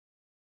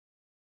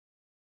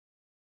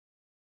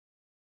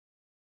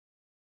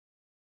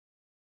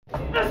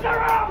This is a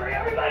robbery!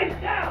 Everybody's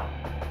down!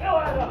 Go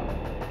ahead up!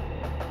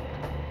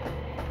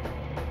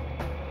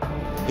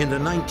 In the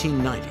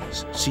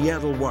 1990s,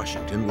 Seattle,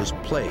 Washington was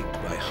plagued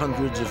by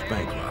hundreds of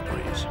bank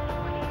robberies.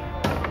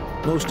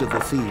 Most of the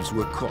thieves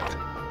were caught,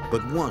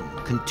 but one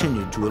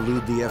continued to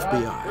elude the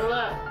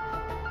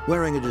FBI.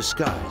 Wearing a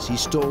disguise, he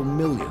stole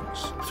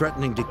millions,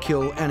 threatening to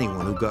kill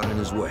anyone who got in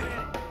his way.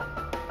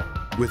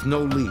 With no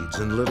leads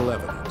and little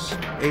evidence,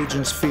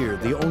 agents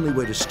feared the only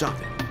way to stop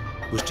him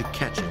was to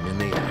catch him in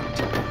the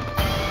act.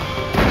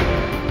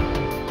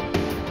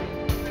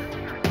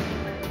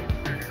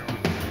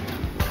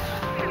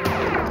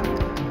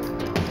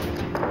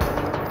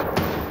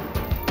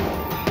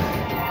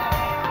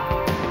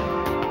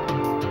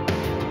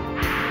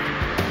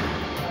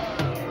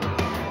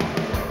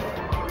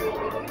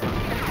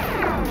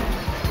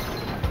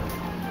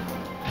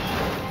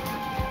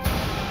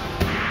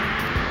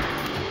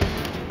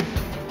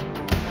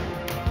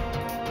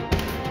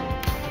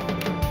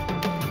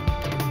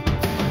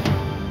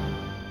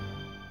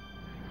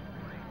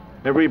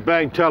 Every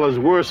bank teller's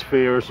worst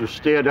fear is to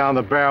stare down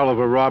the barrel of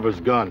a robber's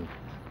gun.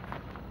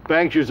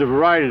 Banks use a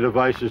variety of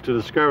devices to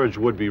discourage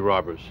would-be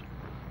robbers.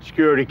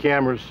 Security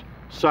cameras,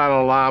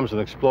 silent alarms,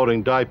 and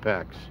exploding die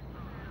packs.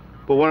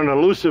 But when an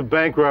elusive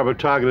bank robber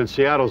targeted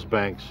Seattle's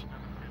banks,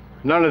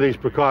 none of these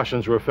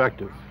precautions were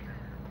effective.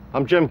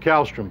 I'm Jim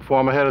Kallstrom,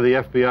 former head of the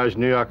FBI's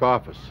New York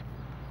office.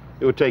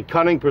 It would take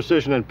cunning,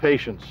 precision, and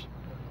patience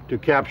to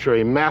capture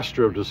a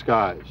master of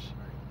disguise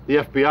the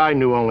FBI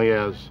knew only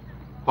as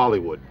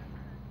Hollywood.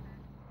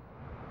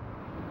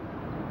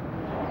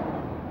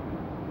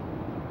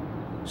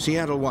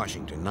 Seattle,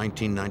 Washington,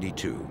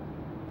 1992.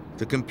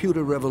 The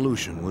computer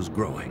revolution was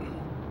growing.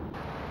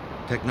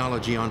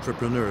 Technology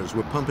entrepreneurs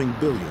were pumping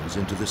billions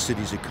into the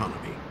city's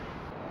economy.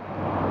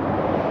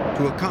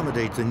 To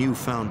accommodate the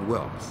newfound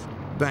wealth,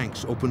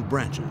 banks opened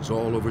branches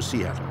all over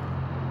Seattle.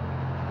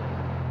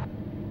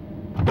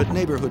 But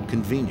neighborhood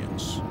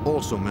convenience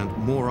also meant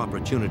more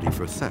opportunity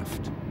for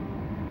theft.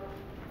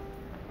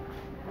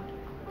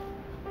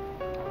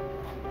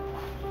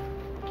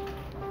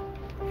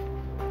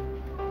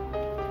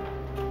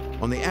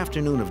 On the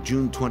afternoon of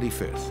June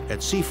 25th, at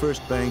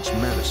Seafirst Bank's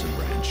Madison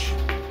branch,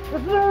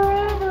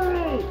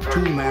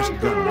 two masked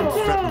gunmen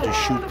threatened to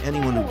shoot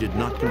anyone who did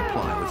not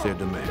comply with their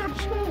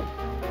demands.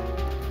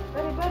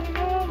 Everybody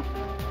move!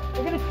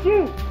 They're gonna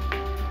shoot!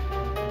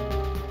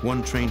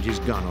 One trained his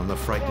gun on the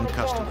frightened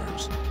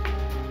customers,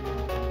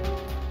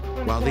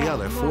 while the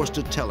other forced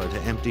a teller to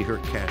empty her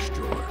cash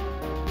drawer.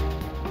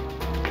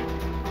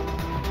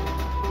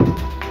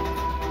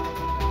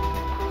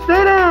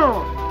 Stay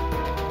down!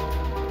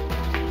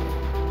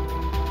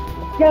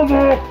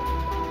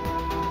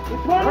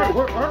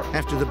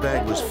 After the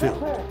bag was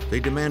filled,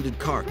 they demanded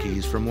car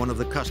keys from one of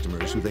the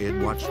customers who they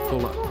had watched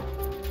pull up.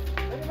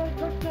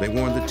 They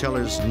warned the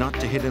tellers not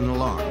to hit an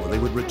alarm or they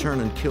would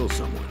return and kill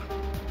someone.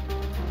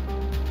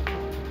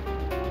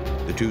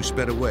 The two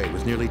sped away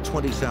with nearly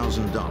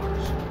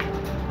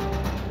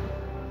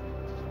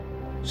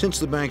 $20,000. Since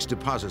the bank's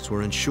deposits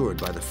were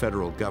insured by the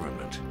federal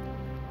government,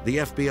 the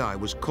FBI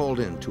was called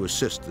in to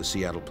assist the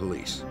Seattle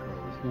police.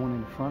 One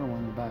in front and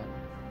one in the back.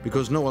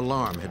 Because no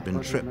alarm had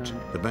been tripped,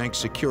 the bank's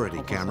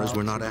security cameras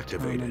were not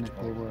activated.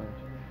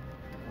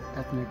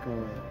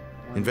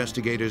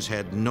 Investigators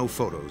had no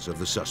photos of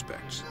the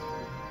suspects.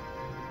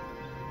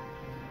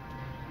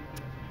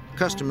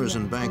 Customers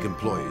and bank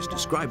employees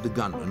described the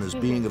gunman as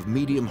being of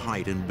medium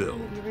height and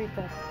build.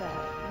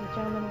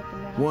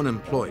 One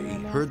employee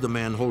heard the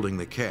man holding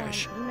the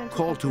cash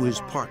call to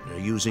his partner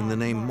using the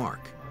name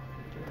Mark.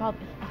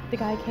 The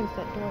guy came to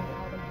that door.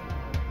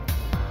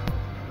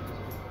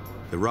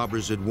 The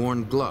robbers had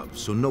worn gloves,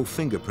 so no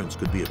fingerprints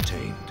could be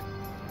obtained.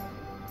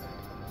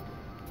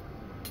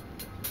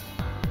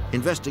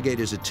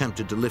 Investigators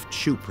attempted to lift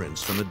shoe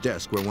prints from the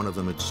desk where one of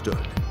them had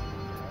stood.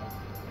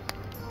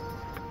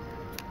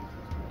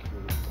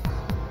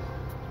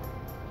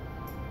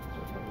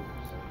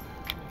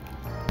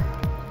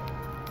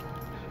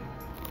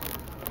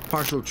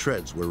 Partial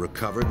treads were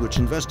recovered, which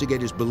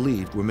investigators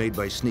believed were made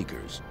by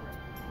sneakers.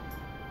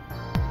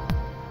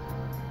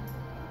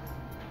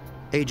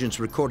 Agents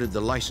recorded the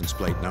license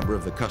plate number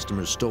of the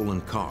customer's stolen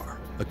car,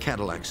 a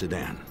Cadillac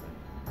sedan.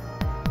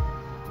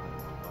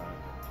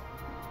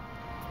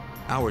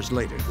 Hours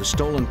later, the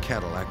stolen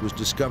Cadillac was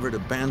discovered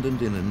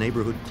abandoned in a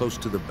neighborhood close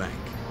to the bank.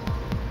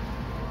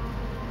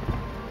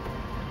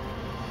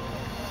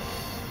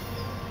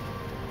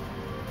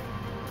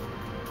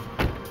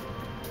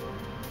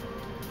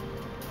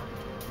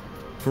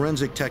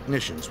 Forensic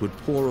technicians would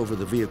pore over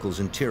the vehicle's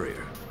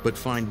interior, but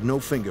find no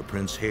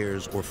fingerprints,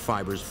 hairs, or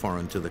fibers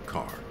foreign to the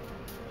car.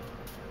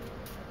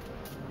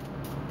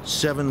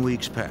 7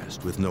 weeks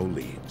passed with no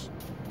leads.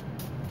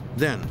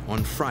 Then,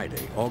 on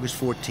Friday, August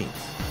 14th,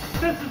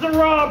 this is a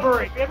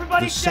robbery!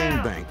 Everybody the same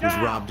down, bank was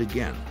robbed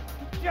again.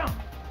 Jump.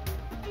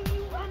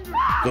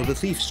 Though the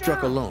thief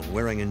struck alone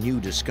wearing a new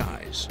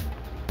disguise,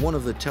 one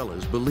of the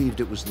tellers believed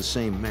it was the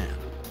same man.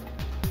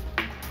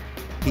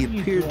 He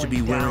appeared to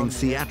be wearing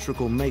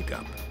theatrical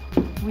makeup.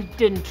 We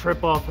didn't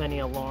trip off any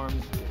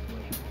alarms, did we?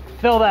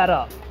 Fill that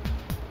up.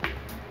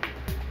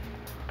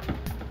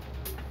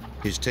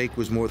 His take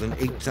was more than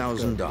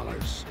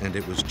 $8,000, and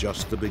it was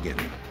just the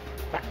beginning.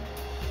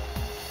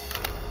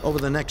 Over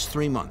the next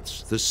 3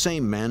 months, the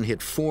same man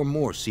hit 4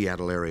 more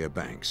Seattle area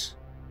banks.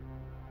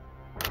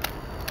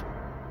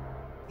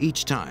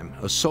 Each time,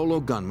 a solo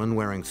gunman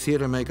wearing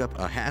theater makeup,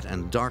 a hat,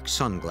 and dark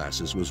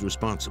sunglasses was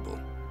responsible.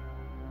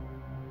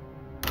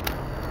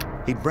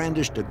 He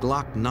brandished a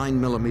Glock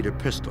 9mm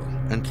pistol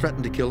and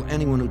threatened to kill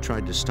anyone who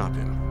tried to stop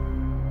him.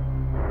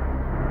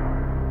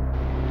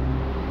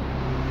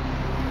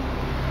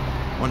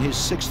 On his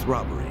 6th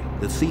robbery,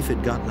 the thief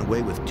had gotten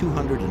away with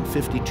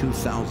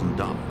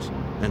 $252,000,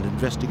 and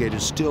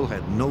investigators still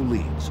had no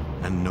leads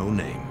and no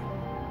name.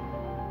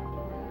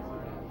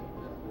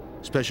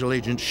 Special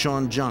Agent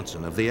Sean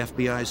Johnson of the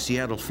FBI's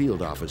Seattle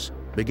field office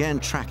began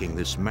tracking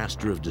this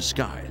master of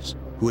disguise,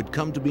 who had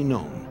come to be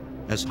known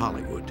as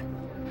Hollywood.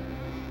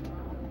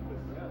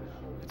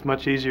 It's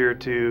much easier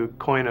to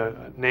coin a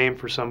name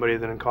for somebody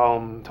than call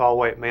him tall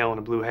white male in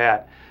a blue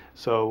hat.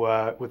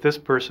 So with this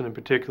person in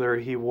particular,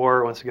 he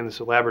wore, once again,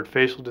 this elaborate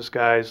facial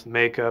disguise,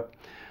 makeup.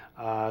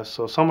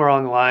 So somewhere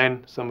along the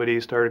line,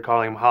 somebody started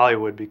calling him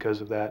Hollywood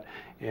because of that,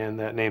 and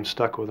that name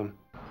stuck with him.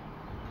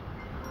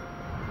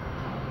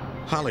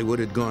 Hollywood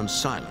had gone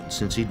silent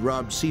since he'd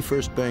robbed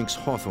Seafirst Bank's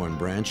Hawthorne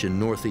branch in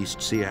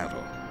northeast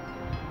Seattle.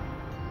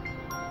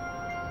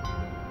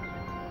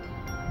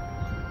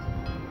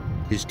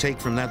 His take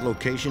from that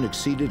location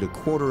exceeded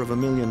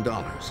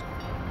 $250,000.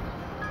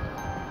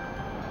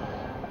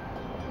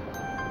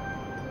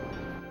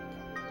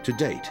 To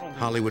date,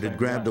 Hollywood had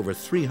grabbed over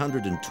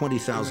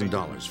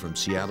 $320,000 from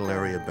Seattle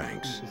area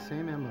banks. It's the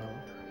same MO.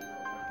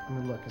 I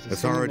mean, look, it's the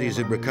Authorities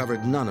same had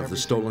recovered none of the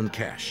stolen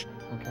cash,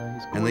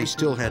 and they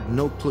still had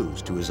no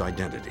clues to his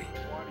identity.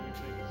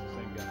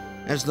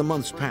 As the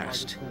months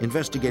passed,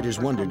 investigators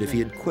wondered if he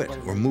had quit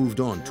or moved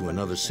on to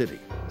another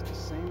city.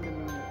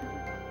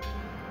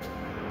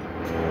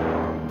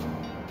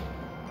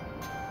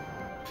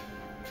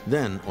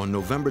 Then, on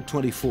November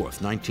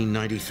 24th,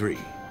 1993,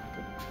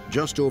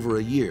 just over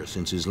a year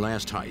since his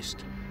last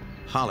heist,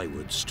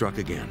 Hollywood struck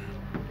again.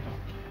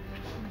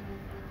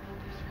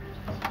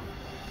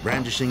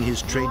 Brandishing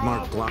his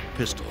trademark Glock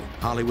pistol,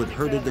 Hollywood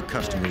herded the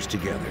customers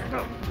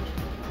together.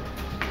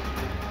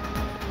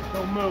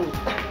 Don't move.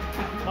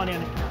 Money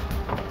on the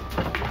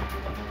counter.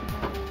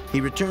 He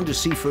returned to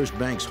Seafirst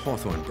Bank's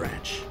Hawthorne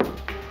branch,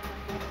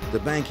 the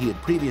bank he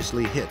had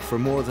previously hit for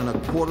more than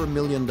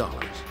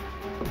 $250,000.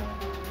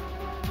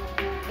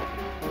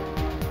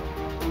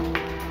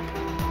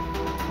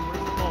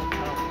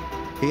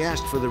 He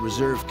asked for the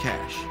reserve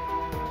cash.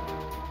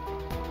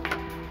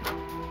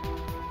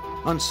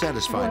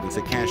 Unsatisfied with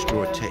the cash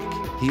drawer take,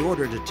 he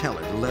ordered a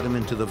teller to let him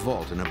into the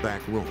vault in a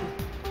back room.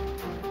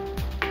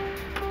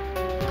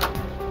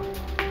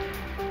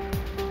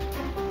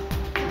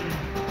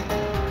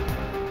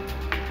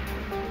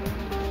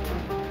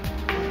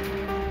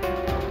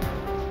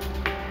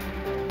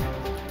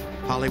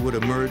 Hollywood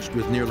emerged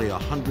with nearly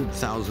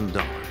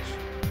 $100,000.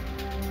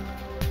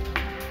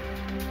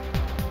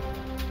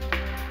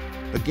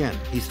 Again,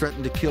 he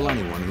threatened to kill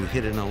anyone who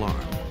hit an alarm.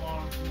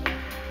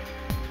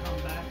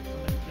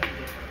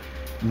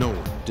 No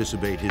one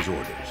disobeyed his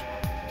orders.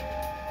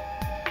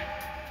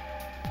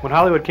 When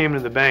Hollywood came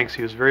into the banks,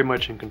 he was very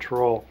much in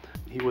control.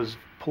 He was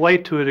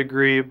polite to a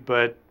degree,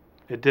 but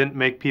it didn't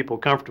make people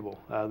comfortable.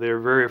 They were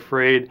very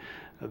afraid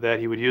that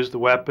he would use the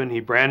weapon.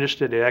 He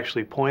brandished it. It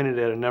actually pointed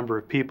at a number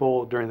of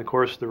people during the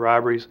course of the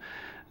robberies.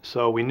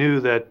 So we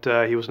knew that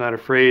he was not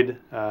afraid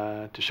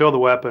to show the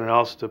weapon and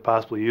also to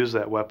possibly use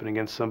that weapon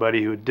against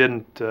somebody who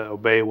didn't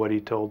obey what he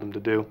told them to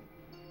do.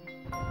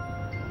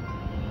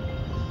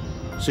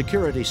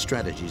 Security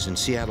strategies in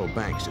Seattle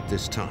banks at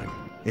this time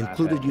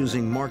included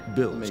using marked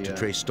bills to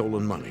trace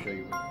stolen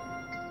money.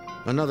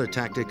 Another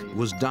tactic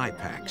was dye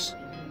packs.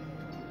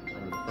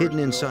 Hidden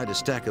inside a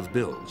stack of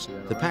bills,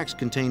 the packs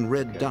contain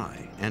red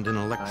dye and an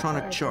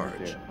electronic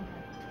charge.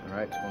 All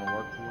right, it's going to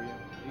work for you.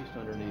 Just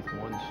underneath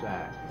one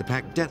sack. The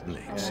pack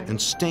detonates and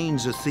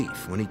stains a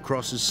thief when he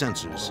crosses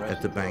sensors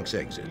at the bank's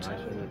exit.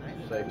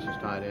 Safe is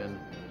tied in.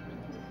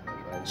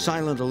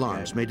 Silent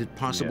alarms made it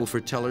possible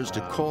for tellers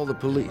to call the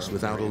police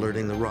without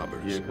alerting the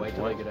robbers. Wait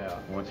till they get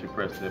out. Once you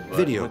press that button,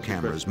 Video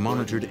cameras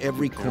monitored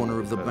every corner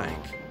of the bank.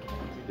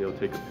 They'll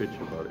take a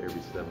picture about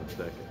every 7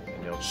 seconds.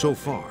 So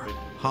far,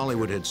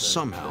 Hollywood had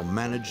somehow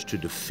managed to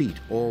defeat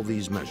all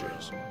these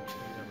measures.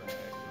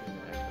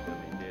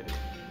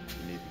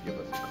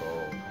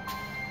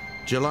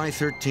 July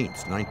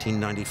 13th,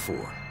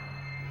 1994.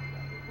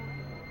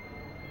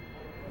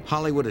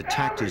 Hollywood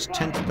attacked his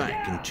 10th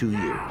bank in 2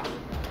 years.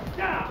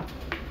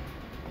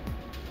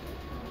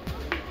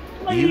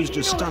 He used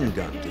a stun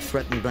gun to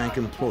threaten bank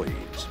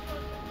employees.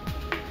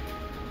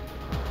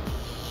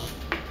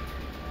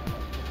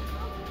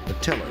 A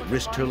teller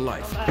risked her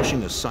life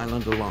pushing a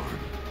silent alarm.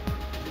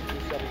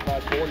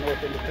 754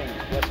 North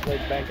Independence,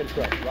 Westlake Bank and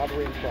Trust,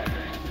 robbery in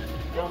progress.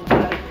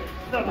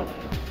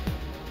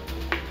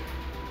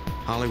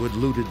 Hollywood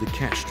looted the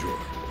cash drawer,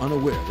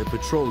 unaware that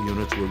patrol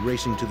units were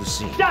racing to the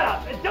scene. Shut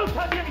up and don't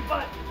touch any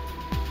buttons!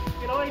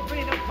 Kilo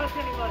 83, don't touch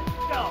anybody.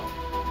 Go.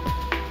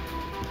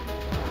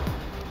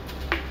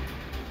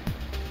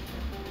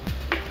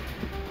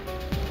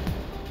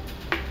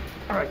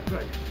 All right,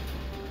 good.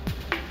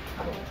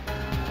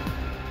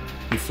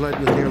 He fled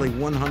with nearly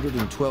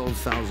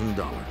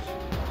 $112,000.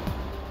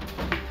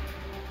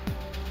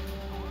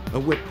 A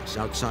witness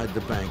outside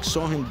the bank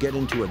saw him get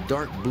into a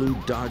dark blue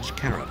Dodge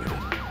Caravan.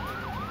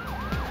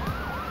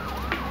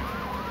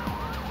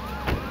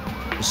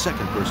 The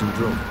second person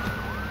drove it.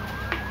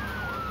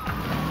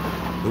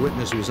 The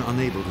witness was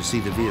unable to see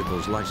the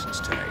vehicle's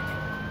license tag.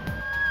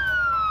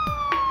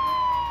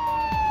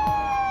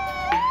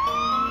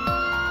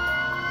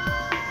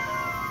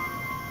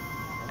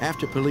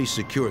 After police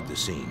secured the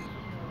scene,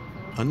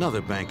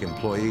 another bank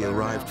employee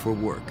arrived for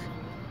work.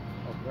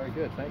 Oh, very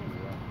good, thank you.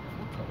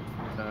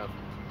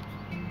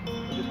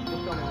 Just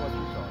tell me what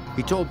you saw.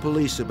 He told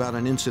police about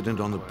an incident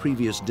on the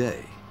previous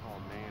day.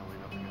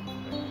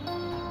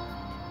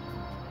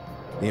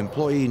 The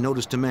employee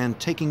noticed a man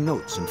taking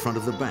notes in front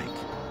of the bank,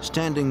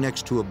 standing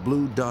next to a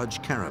blue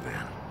Dodge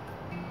Caravan.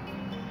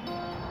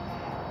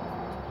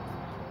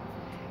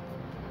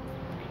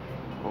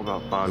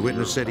 The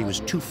witness said he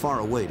was too far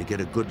away to get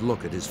a good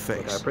look at his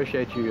face. I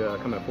appreciate you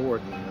coming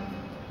forward, and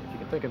if you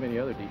can think of any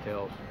other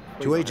details.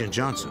 To Agent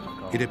Johnson,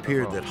 it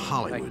appeared that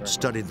Hollywood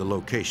studied the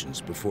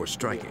locations before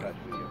striking.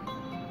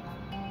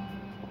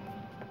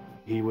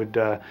 He would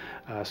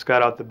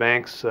scout out the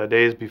banks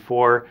days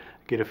before,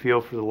 get a feel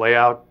for the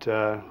layout,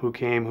 who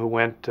came, who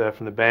went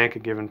from the bank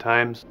at given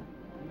times.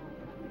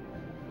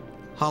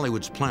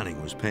 Hollywood's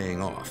planning was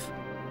paying off.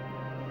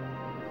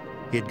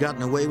 He had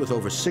gotten away with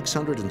over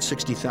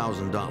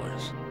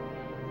 $660,000.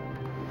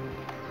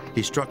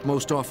 He struck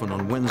most often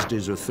on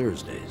Wednesdays or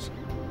Thursdays.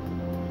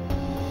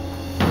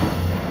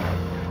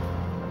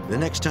 The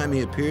next time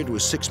he appeared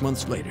was 6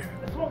 months later.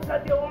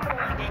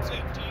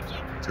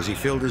 As he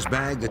filled his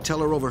bag, the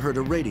teller overheard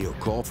a radio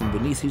call from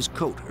beneath his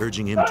coat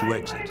urging him to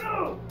exit.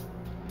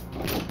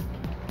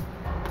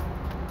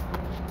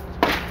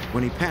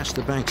 When he passed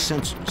the bank's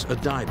sensors, a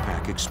dye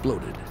pack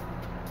exploded.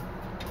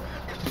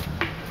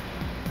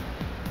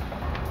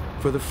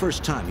 For the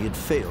first time, he had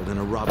failed in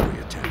a robbery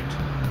attempt.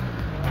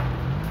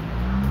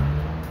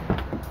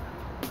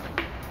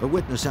 A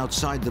witness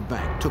outside the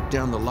bank took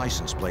down the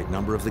license plate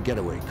number of the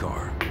getaway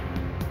car.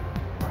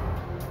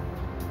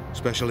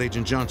 Special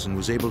Agent Johnson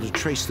was able to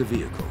trace the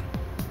vehicle.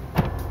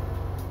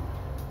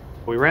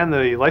 We ran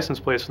the license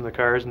plates from the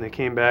cars, and they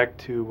came back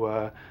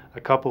to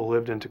a couple who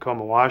lived in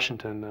Tacoma,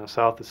 Washington,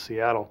 south of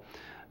Seattle.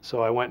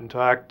 So I went and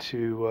talked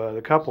to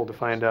the couple to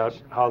find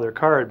out how their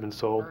car had been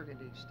sold.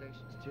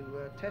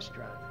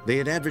 They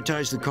had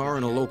advertised the car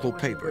in a local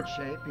paper.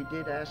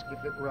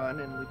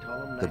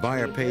 The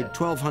buyer paid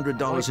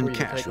 $1,200 in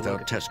cash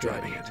without test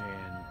driving it.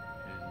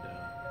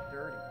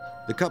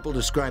 The couple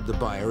described the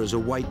buyer as a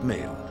white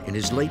male in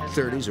his late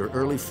 30s or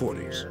early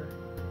 40s,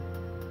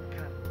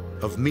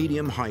 of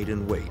medium height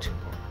and weight.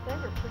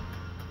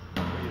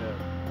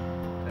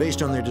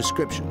 Based on their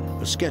description,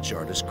 a sketch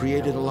artist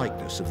created a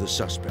likeness of the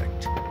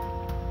suspect.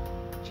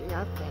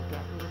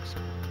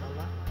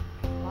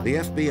 The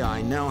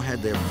FBI now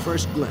had their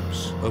first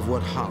glimpse of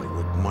what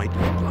Hollywood might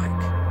look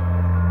like.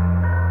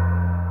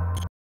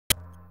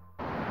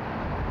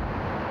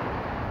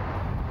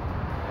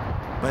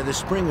 By the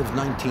spring of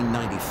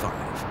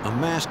 1995, a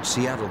masked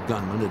Seattle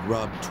gunman had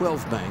robbed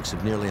 12 banks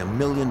of nearly $1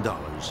 million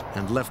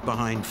and left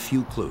behind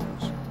few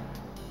clues.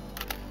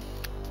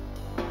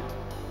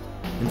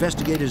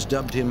 Investigators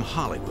dubbed him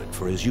Hollywood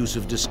for his use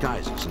of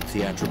disguises and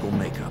theatrical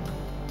makeup.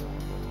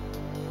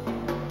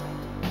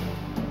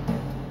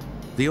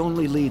 The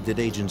only lead that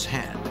agents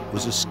had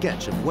was a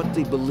sketch of what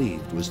they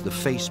believed was the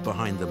face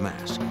behind the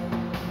mask.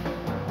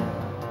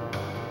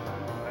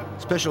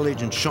 Special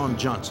Agent Sean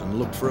Johnson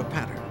looked for a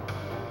pattern.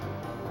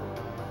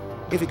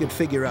 If he could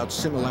figure out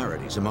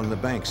similarities among the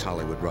banks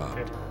Hollywood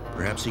robbed,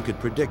 perhaps he could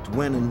predict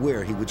when and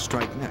where he would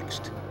strike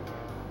next.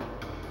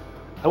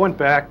 I went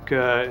back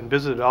and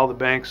visited all the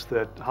banks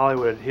that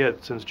Hollywood had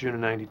hit since June of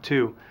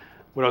 '92.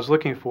 What I was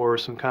looking for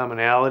was some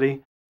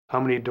commonality. How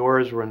many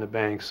doors were in the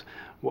banks?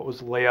 What was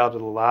the layout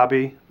of the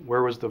lobby?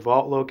 Where was the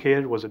vault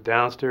located? Was it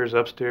downstairs,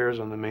 upstairs,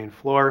 on the main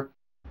floor?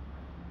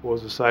 What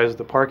was the size of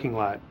the parking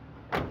lot?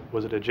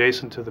 Was it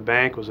adjacent to the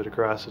bank? Was it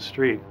across the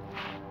street?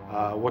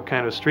 What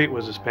kind of street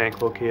was this bank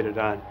located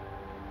on?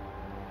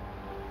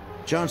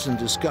 Johnson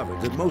discovered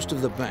that most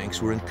of the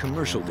banks were in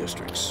commercial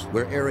districts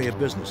where area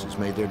businesses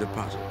made their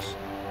deposits.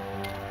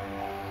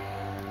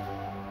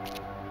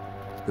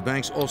 The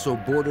banks also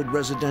bordered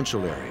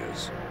residential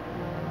areas.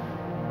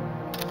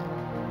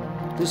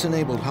 This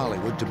enabled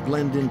Hollywood to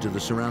blend into the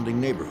surrounding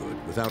neighborhood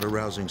without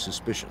arousing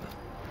suspicion.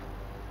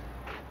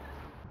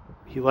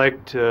 He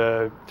liked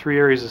 3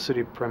 areas of the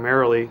city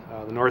primarily,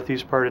 the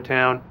northeast part of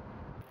town,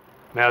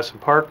 Madison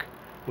Park,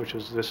 which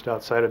was just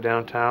outside of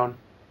downtown,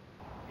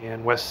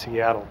 and West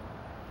Seattle.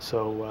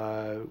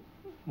 So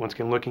once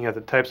again, looking at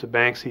the types of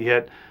banks he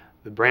hit,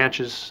 the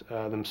branches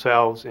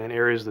themselves, and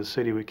areas of the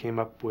city, we came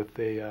up with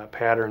a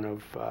pattern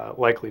of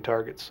likely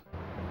targets.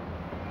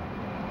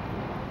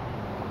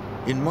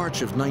 In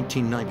March of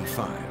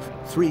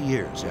 1995, 3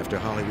 years after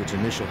Hollywood's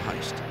initial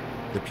heist,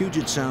 the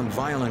Puget Sound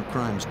Violent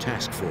Crimes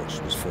Task Force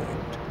was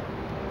formed.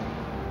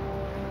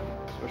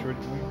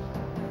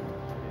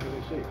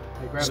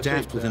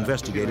 Staffed with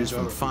investigators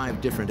from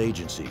 5 different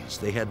agencies,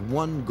 they had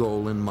one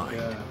goal in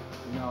mind: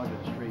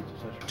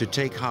 to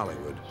take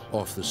Hollywood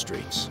off the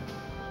streets.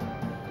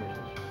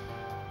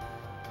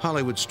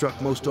 Hollywood struck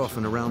most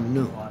often around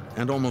noon,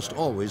 and almost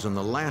always on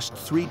the last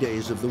 3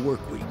 days of the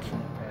work week.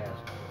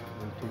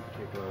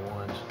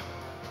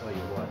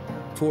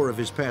 4 of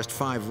his past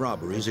 5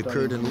 robberies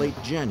occurred in late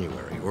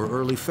January or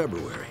early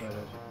February.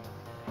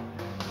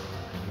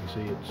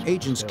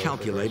 Agents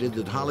calculated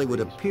that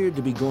Hollywood appeared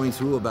to be going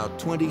through about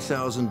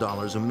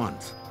 $20,000 a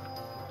month.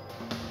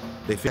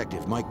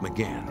 Detective Mike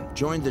McGann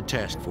joined the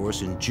task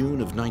force in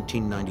June of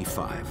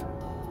 1995.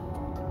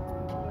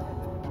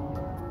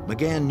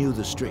 McGann knew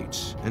the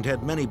streets and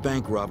had many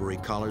bank robbery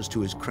collars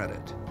to his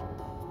credit.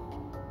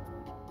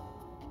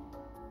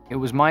 It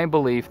was my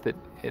belief that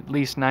at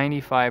least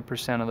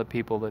 95% of the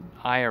people that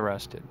I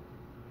arrested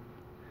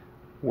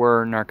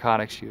were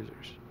narcotics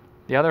users.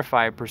 The other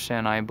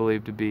 5% I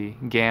believed to be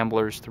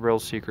gamblers, thrill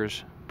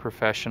seekers,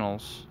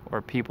 professionals,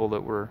 or people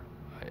that were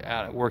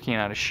working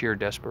out of sheer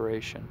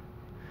desperation.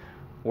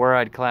 Where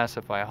I'd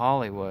classify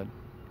Hollywood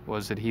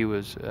was that he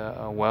was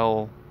a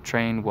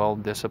well-trained,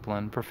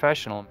 well-disciplined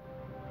professional.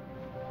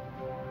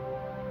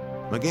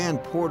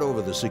 McGann pored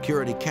over the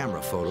security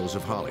camera photos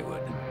of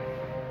Hollywood.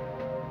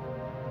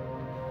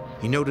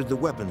 He noted the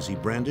weapons he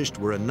brandished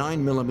were a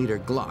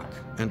 9mm Glock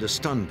and a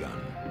stun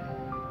gun.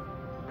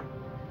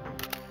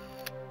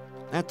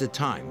 At the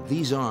time,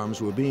 these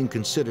arms were being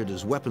considered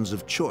as weapons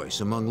of choice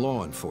among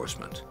law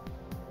enforcement.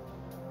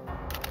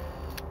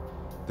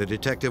 The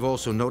detective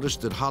also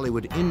noticed that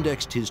Hollywood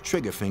indexed his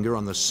trigger finger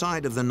on the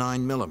side of the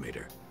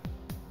 9mm,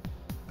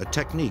 a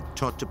technique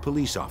taught to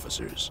police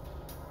officers.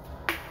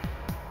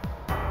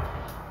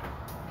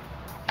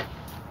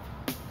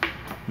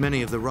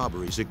 Many of the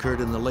robberies occurred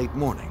in the late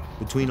morning,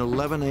 between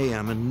 11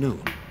 a.m. and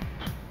noon,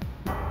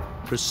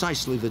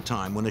 precisely the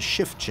time when a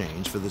shift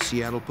change for the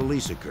Seattle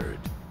police occurred.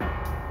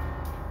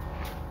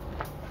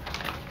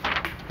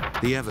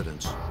 The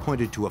evidence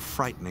pointed to a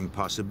frightening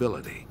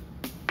possibility.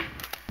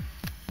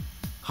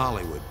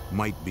 Hollywood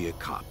might be a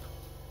cop.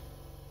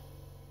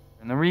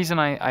 And the reason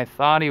I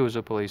thought he was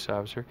a police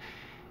officer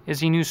is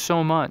he knew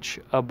so much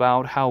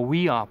about how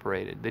we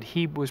operated, that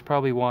he was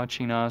probably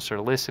watching us or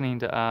listening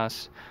to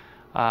us.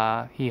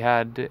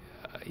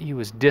 He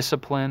was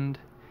disciplined.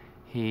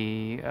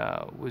 He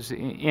was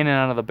in and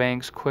out of the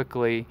banks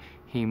quickly.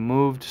 He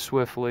moved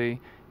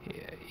swiftly.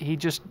 He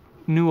just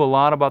knew a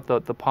lot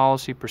about the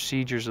policy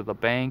procedures of the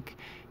bank.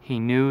 He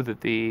knew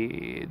that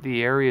the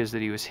areas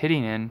that he was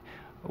hitting in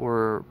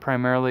were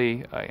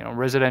primarily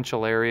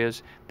residential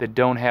areas that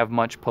don't have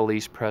much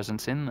police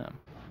presence in them.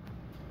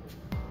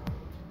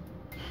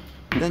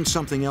 Then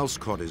something else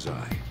caught his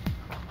eye.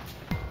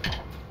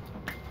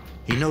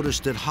 He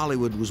noticed that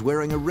Hollywood was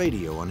wearing a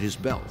radio on his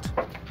belt.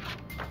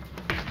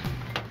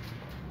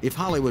 If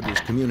Hollywood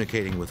was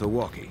communicating with a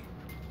walkie,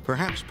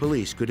 perhaps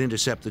police could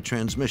intercept the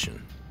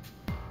transmission.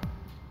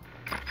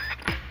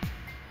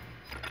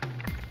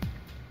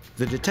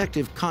 The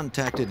detective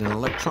contacted an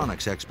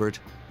electronics expert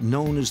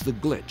known as the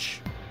Glitch.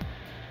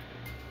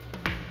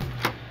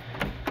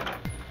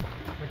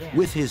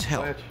 With his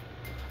help,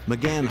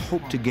 McGann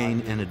hoped to gain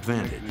an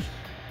advantage.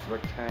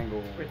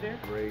 Rectangle,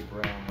 gray,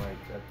 brown, right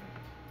there.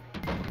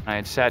 I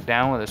had sat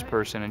down with this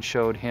person and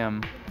showed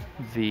him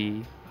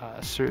the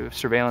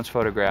surveillance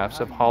photographs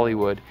of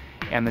Hollywood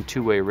and the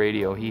two-way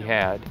radio he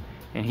had,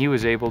 and he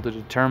was able to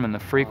determine the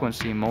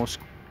frequency most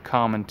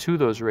common to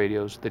those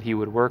radios that he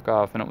would work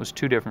off, and it was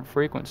 2 different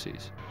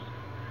frequencies.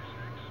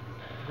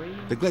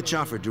 The Glitch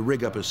offered to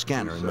rig up a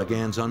scanner in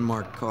McGann's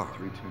unmarked car.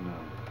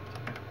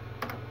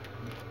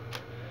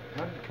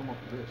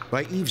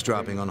 By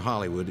eavesdropping on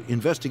Hollywood,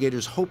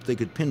 investigators hoped they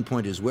could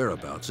pinpoint his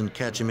whereabouts and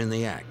catch him in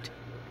the act.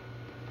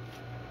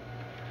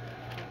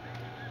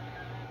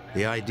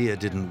 The idea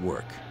didn't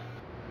work.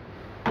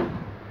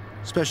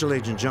 Special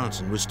Agent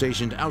Johnson was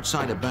stationed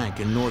outside a bank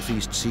in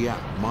northeast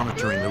Seattle,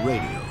 monitoring the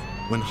radio,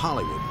 when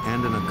Hollywood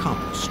and an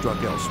accomplice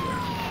struck elsewhere.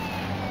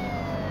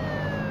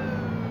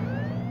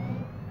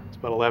 It's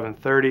about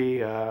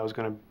 11:30. I was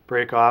going to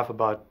break off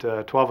about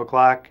 12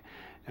 o'clock,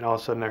 and all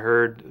of a sudden I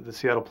heard the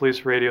Seattle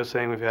police radio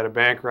saying we've had a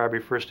bank robbery,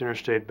 First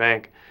Interstate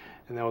Bank,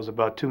 and that was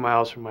about 2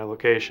 miles from my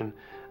location.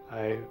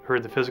 I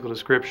heard the physical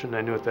description.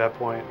 I knew at that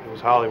point it was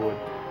Hollywood,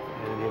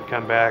 and he had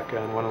come back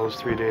on one of those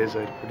 3 days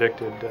I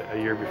predicted a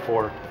year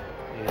before,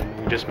 and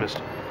we dismissed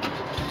him.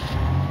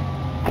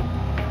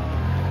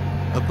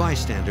 A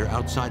bystander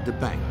outside the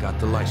bank got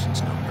the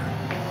license number.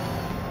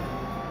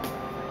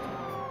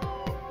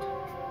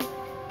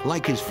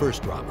 Like his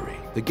first robbery,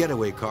 the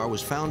getaway car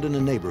was found in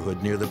a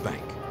neighborhood near the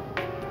bank.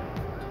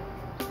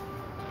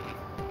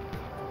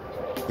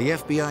 The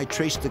FBI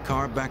traced the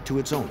car back to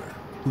its owner,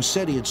 who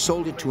said he had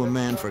sold it to a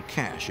man for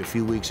cash a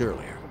few weeks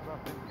earlier.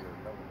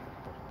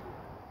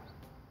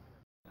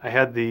 I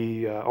had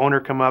the owner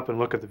come up and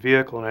look at the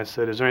vehicle, and I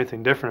said, "Is there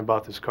anything different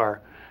about this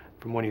car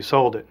from when he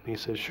sold it. And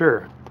he says,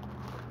 sure.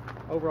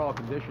 Overall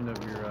condition of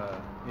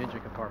your engine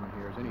compartment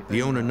here, is anything...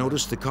 The owner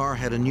noticed the car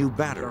had a new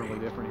battery.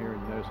 Different here?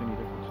 You notice any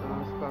difference? I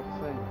was about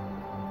to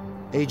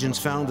say. Agents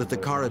found that the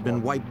car had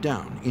been wiped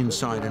down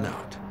inside and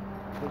out.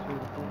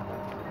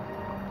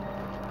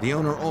 The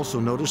owner also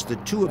noticed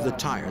that 2 of the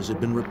tires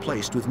had been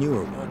replaced with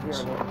newer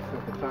ones.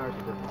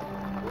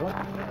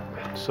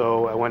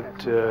 So I went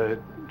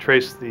to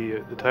trace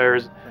the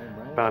tires,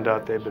 found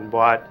out they'd been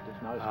bought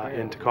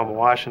in Tacoma,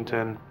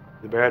 Washington.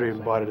 The battery had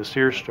been bought at a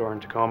Sears store in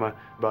Tacoma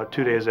about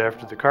 2 days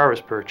after the car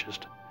was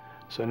purchased.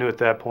 So I knew at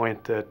that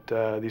point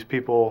that these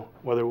people,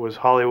 whether it was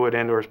Hollywood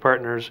and or his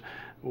partners,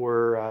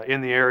 were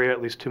in the area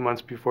at least 2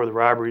 months before the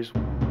robberies.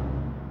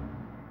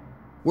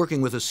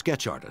 Working with a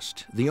sketch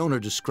artist, the owner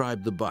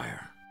described the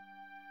buyer.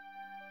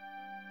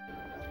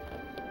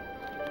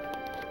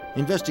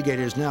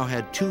 Investigators now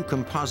had 2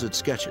 composite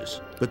sketches,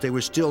 but they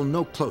were still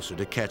no closer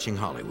to catching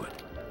Hollywood.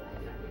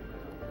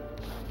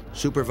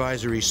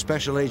 Supervisory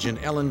Special Agent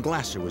Ellen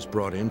Glasser was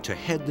brought in to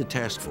head the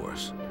task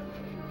force.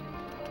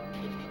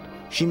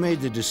 She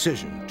made the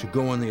decision to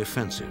go on the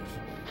offensive.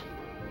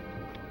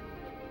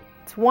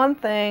 It's one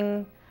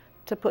thing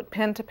to put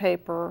pen to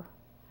paper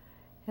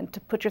and to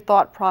put your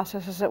thought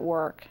processes at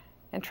work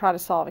and try to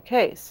solve a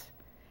case.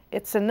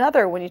 It's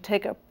another when you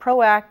take a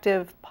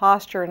proactive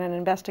posture in an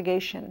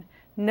investigation,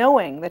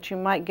 knowing that you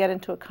might get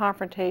into a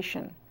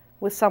confrontation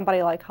with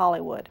somebody like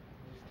Hollywood.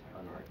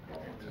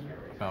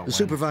 The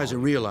supervisor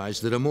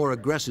realized that a more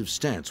aggressive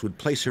stance would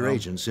place her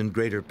agents in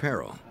greater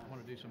peril.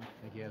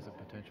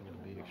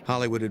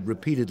 Hollywood had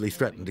repeatedly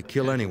threatened to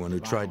kill anyone who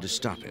tried to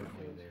stop him.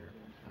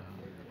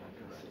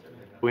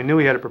 We knew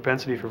he had a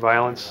propensity for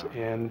violence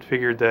and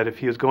figured that if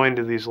he was going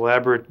to these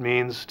elaborate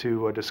means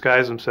to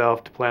disguise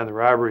himself to plan the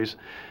robberies,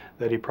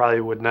 that he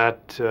probably would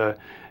not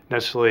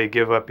necessarily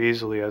give up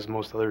easily as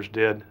most others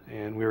did.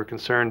 And we were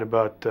concerned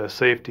about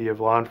safety of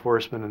law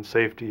enforcement and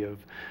safety of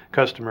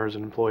customers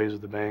and employees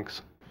of the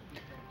banks.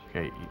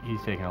 Okay,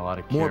 he's taking a lot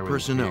of care. More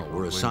personnel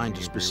were assigned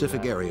to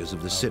specific areas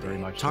of the city,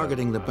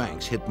 targeting the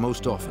banks hit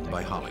most often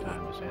by Hollywood.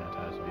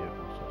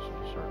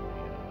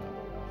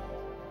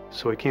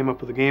 So we came up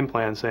with a game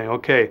plan saying,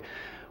 okay,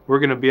 we're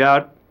going to be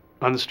out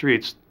on the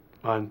streets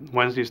on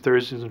Wednesdays,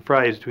 Thursdays, and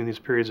Fridays between these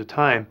periods of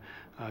time,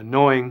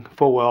 knowing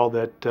full well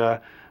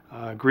that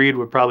greed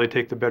would probably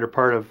take the better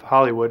part of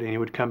Hollywood and he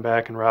would come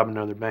back and rob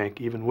another bank,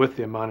 even with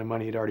the amount of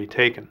money he'd already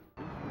taken.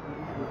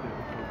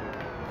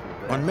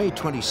 On May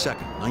 22,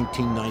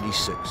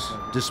 1996,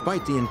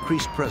 despite the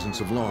increased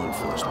presence of law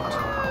enforcement,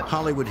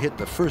 Hollywood hit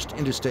the First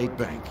Interstate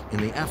Bank in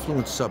the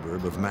affluent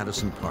suburb of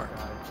Madison Park.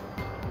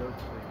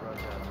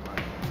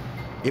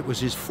 It was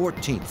his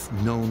 14th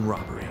known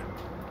robbery.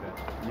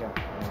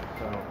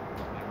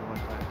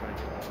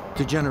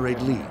 To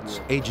generate leads,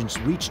 agents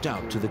reached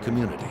out to the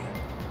community.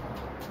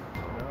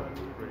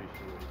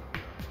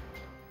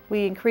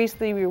 We increased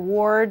the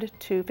reward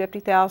to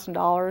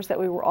 $50,000 that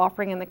we were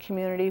offering in the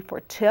community for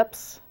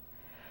tips.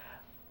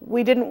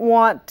 We didn't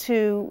want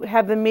to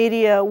have the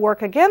media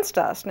work against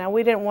us. Now,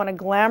 we didn't want to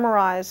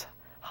glamorize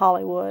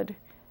Hollywood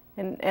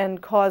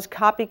and cause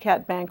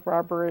copycat bank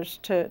robbers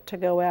to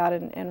go out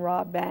and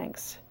rob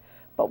banks.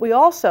 But we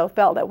also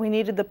felt that we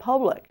needed the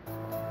public.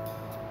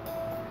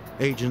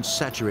 Agents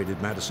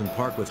saturated Madison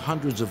Park with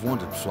hundreds of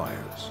wanted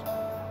flyers.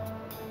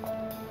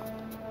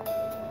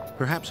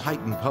 Perhaps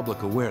heightened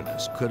public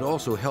awareness could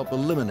also help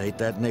eliminate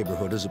that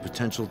neighborhood as a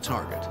potential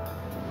target.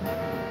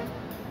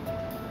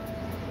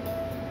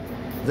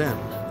 Then,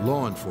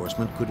 law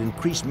enforcement could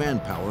increase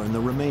manpower in the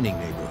remaining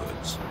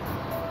neighborhoods.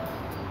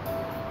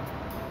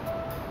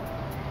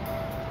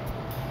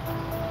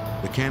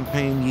 The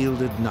campaign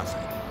yielded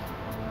nothing.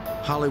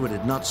 Hollywood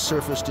had not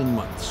surfaced in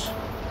months.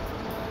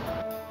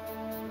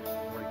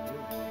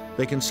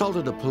 They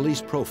consulted a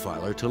police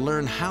profiler to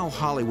learn how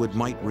Hollywood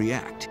might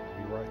react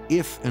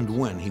if and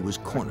when he was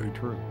cornered.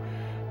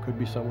 Could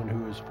be someone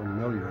who is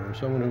familiar or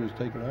someone who was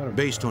taken out of...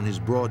 Based on his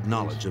broad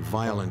knowledge of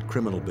violent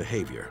criminal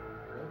behavior,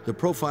 the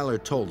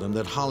profiler told them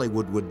that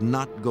Hollywood would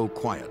not go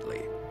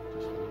quietly.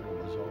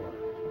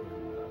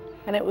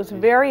 And it was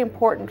very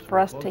important for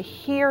us to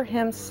hear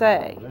him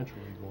say,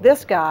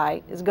 this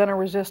guy is going to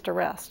resist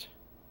arrest.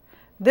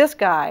 This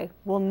guy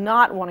will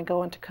not want to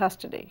go into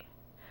custody.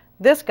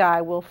 This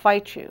guy will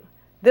fight you.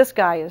 This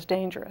guy is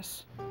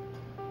dangerous.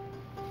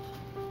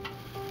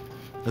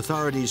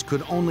 Authorities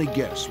could only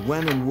guess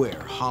when and where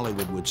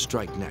Hollywood would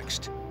strike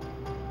next,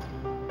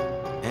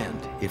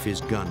 and if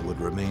his gun would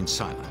remain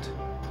silent.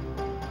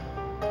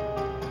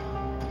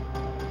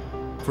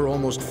 For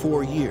almost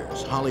 4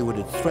 years, Hollywood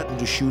had threatened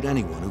to shoot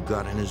anyone who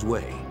got in his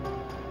way.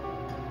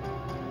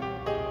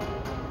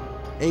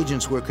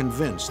 Agents were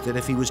convinced that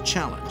if he was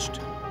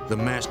challenged, the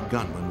masked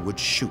gunman would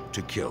shoot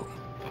to kill.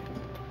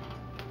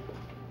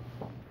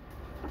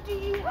 Do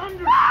you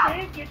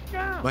understand? Get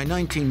down! By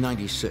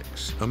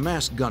 1996, a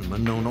masked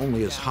gunman known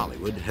only as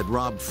Hollywood had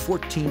robbed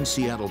 14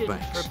 Seattle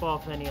banks. Trip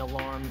off any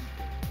alarms.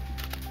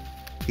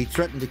 He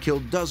threatened to kill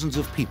dozens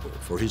of people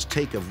for his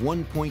take of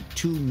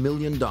 $1.2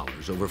 million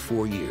over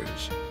 4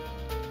 years.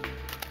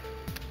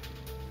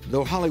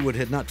 Though Hollywood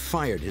had not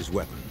fired his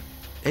weapon,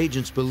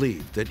 agents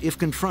believed that if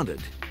confronted,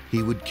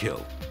 he would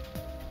kill.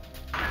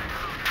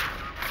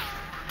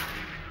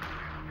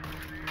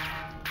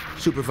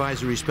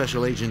 Supervisory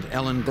Special Agent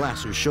Ellen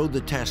Glasser showed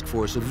the task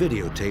force a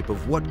videotape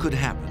of what could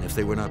happen if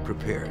they were not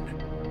prepared.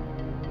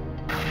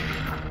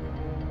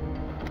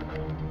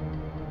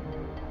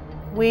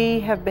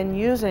 We have been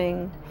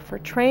using for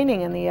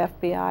training in the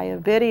FBI a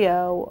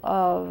video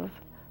of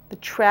the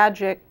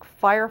tragic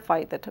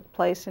firefight that took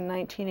place in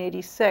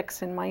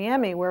 1986 in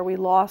Miami, where we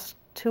lost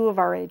 2 of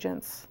our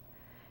agents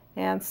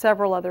and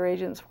several other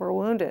agents were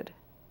wounded.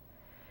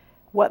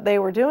 What they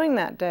were doing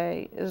that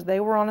day is they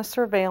were on a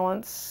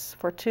surveillance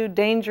for 2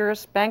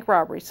 dangerous bank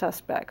robbery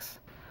suspects.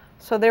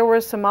 So there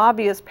were some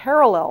obvious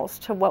parallels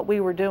to what we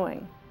were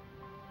doing.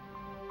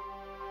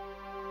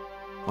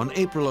 On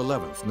April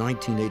 11th,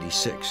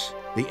 1986,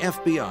 the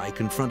FBI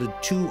confronted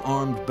 2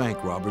 armed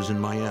bank robbers in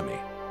Miami.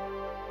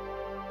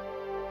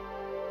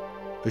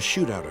 A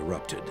shootout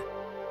erupted.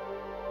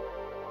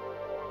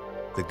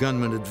 The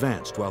gunmen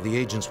advanced while the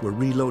agents were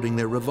reloading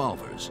their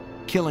revolvers,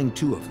 killing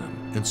 2 of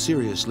them and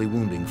seriously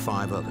wounding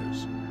 5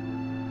 others.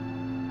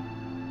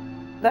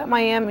 That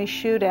Miami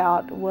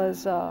shootout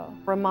was a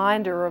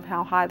reminder of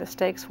how high the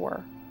stakes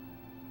were.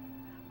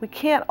 We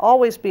can't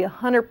always be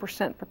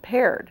 100%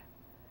 prepared,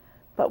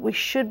 but we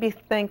should be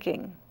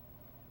thinking.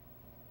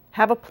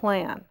 Have a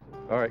plan.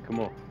 All right, come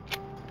on.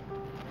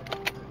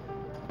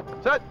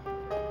 Set.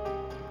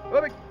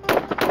 Moving.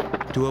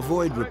 To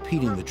avoid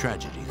repeating the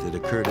tragedy that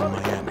occurred in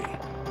Miami,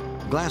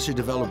 Glasser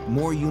developed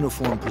more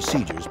uniform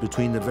procedures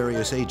between the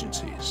various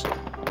agencies.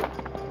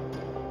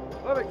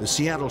 The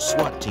Seattle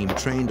SWAT team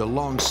trained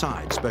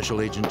alongside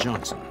Special Agent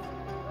Johnson.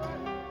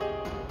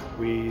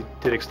 We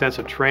did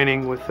extensive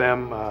training with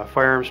them,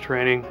 firearms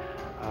training,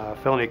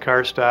 felony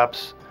car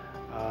stops,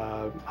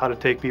 how to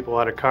take people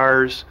out of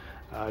cars,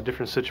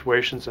 different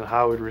situations and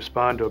how we'd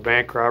respond to a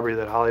bank robbery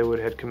that Hollywood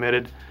had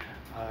committed.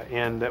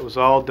 And that was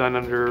all done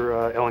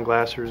under Ellen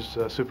Glasser's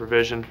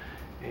supervision.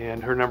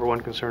 And her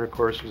 #1 concern, of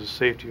course, was the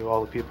safety of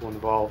all the people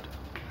involved.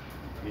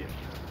 Yeah.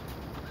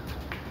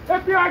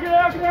 FBI, get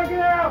out, get out, get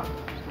out!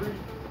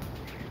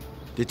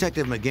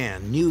 Detective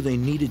McGann knew they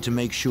needed to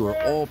make sure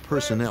all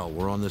personnel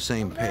were on the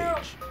same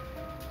page.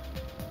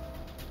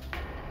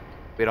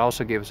 It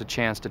also gave us a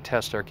chance to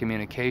test our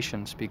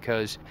communications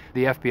because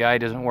the FBI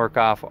doesn't work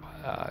off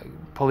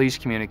police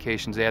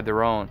communications, they had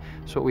their own.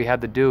 So what we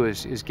had to do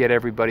is get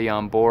everybody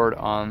on board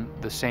on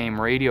the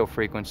same radio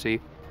frequency.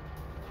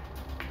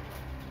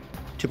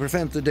 To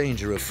prevent the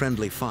danger of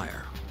friendly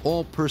fire,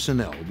 all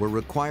personnel were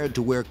required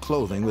to wear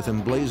clothing with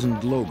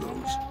emblazoned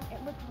logos.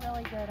 It looked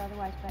really good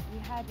otherwise, but you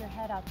had your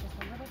head out just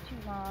a little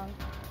too long.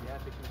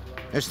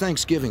 As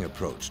Thanksgiving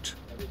approached,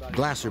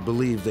 Glasser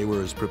believed they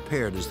were as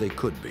prepared as they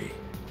could be.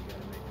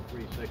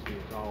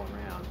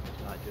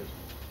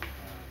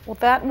 Well,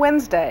 that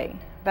Wednesday,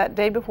 that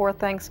day before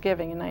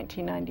Thanksgiving in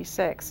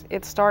 1996,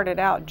 it started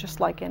out just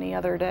like any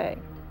other day.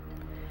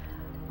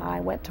 I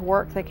went to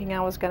work thinking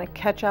I was going to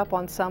catch up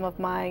on some of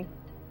my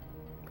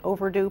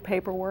overdue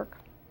paperwork,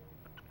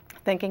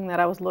 thinking that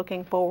I was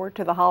looking forward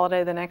to the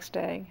holiday the next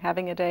day,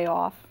 having a day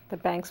off, the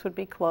banks would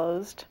be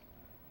closed,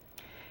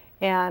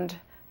 and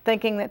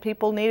thinking that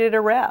people needed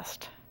a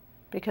rest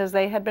because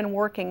they had been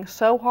working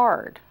so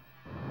hard.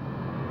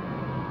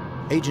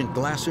 Agent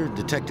Glasser,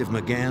 Detective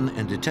McGann,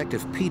 and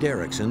Detective Pete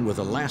Erickson were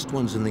the last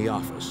ones in the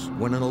office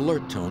when an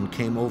alert tone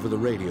came over the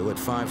radio at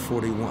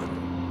 5:41.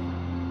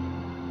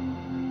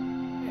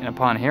 And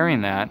upon hearing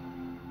that,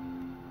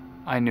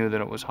 I knew that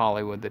it was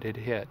Hollywood that had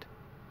hit.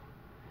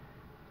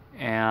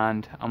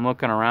 And I'm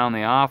looking around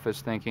the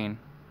office thinking,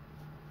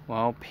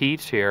 well,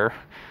 Pete's here.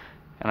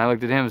 And I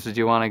looked at him and said,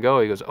 do you want to go?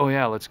 He goes, oh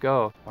yeah, let's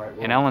go.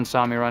 And Ellen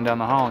saw me run down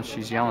the hall and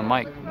she's yelling,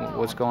 Mike,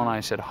 what's going on? I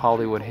said,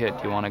 Hollywood hit,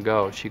 do you want to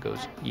go? She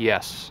goes,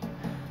 yes.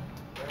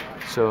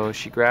 So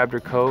she grabbed her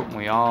coat and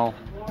we all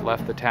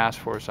left the task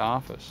force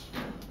office.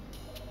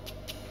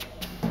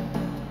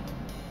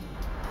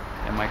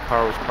 And my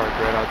car was parked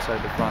right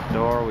outside the front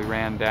door. We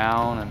ran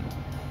down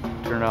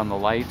and turned on the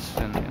lights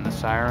and the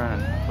siren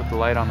and put the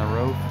light on the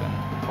roof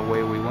and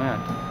away we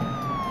went.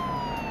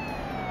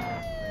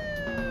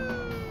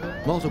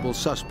 Multiple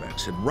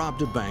suspects had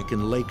robbed a bank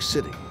in Lake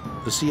City,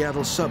 the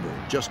Seattle suburb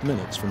just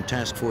minutes from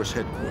task force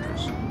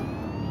headquarters.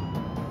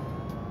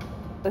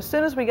 As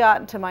soon as we got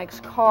into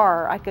Mike's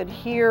car, I could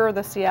hear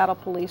the Seattle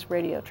police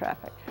radio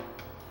traffic.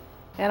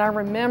 And I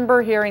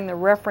remember hearing the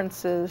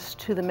references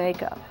to the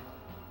makeup.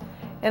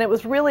 And it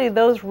was really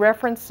those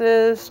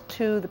references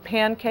to the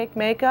pancake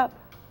makeup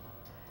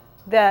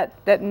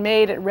that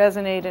made it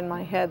resonate in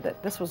my head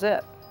that this was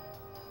it.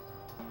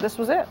 This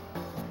was it.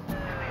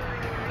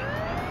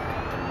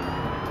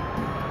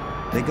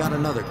 They got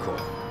another call.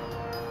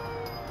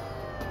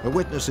 A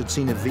witness had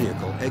seen a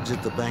vehicle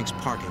exit the bank's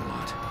parking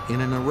lot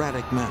in an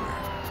erratic manner.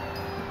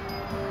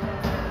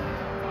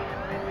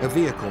 A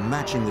vehicle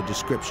matching the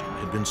description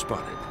had been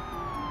spotted.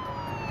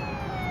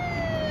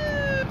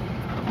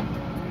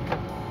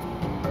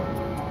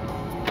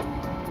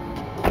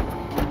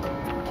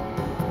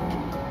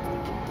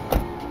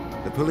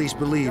 The Police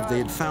believed they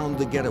had found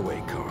the getaway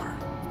car.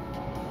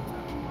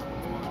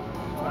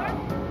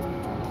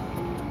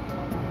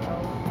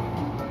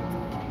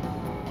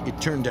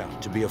 It turned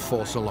out to be a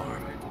false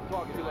alarm.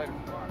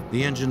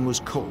 The engine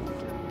was cold.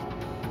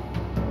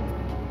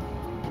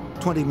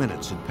 20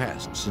 minutes had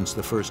passed since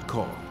the first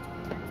call.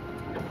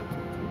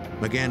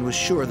 McGann was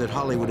sure that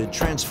Hollywood had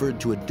transferred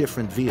to a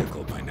different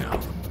vehicle by now.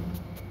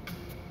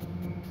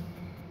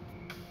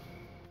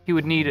 He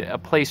would need a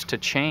place to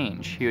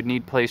change. He would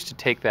need a place to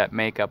take that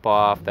makeup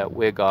off, that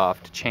wig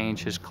off, to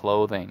change his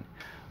clothing,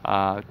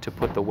 to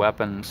put the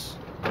weapons,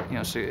 you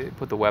know, so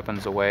put the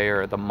weapons away,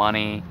 or the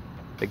money.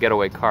 The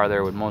getaway car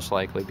there would most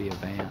likely be a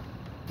van.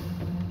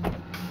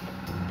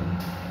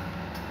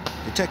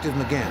 Detective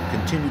McGann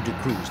continued to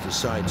cruise the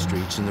side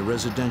streets in the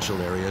residential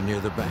area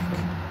near the bank.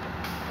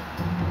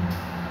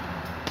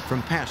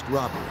 From past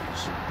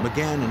robberies,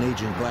 McGann and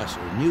Agent Glasser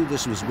knew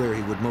this was where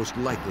he would most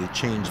likely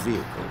change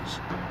vehicles.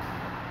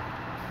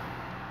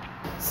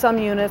 Some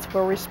units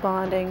were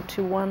responding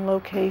to one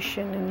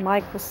location, and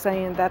Mike was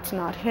saying, that's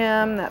not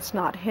him, that's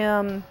not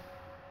him.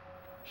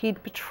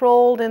 He'd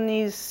patrolled in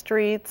these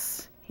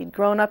streets. He'd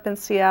grown up in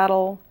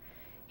Seattle.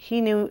 He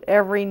knew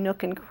every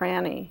nook and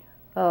cranny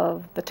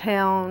of the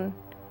town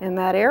in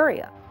that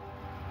area.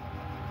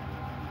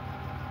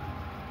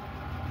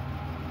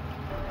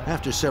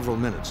 After several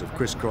minutes of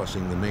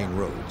crisscrossing the main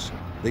roads,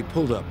 they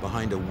pulled up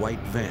behind a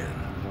white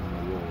van.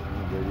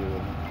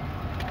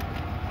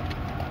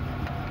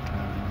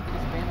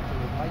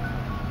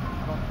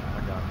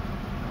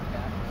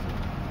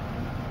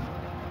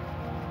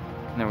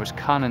 And there was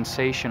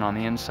condensation on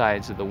the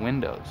insides of the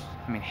windows.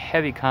 I mean,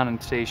 heavy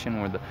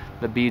condensation where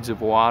the beads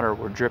of water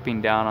were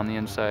dripping down on the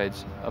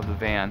insides of the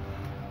van.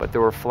 But there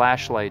were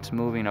flashlights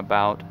moving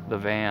about the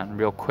van,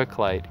 real quick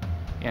light,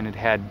 and it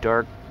had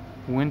dark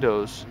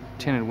windows,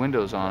 tinted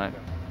windows on it.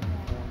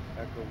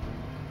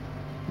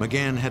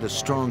 McGann had a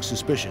strong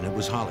suspicion it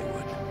was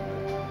Hollywood.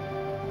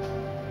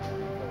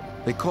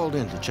 They called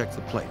in to check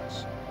the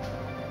plates.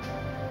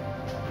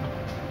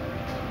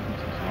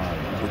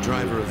 The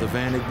driver of the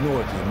van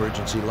ignored the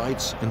emergency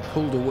lights and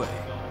pulled away.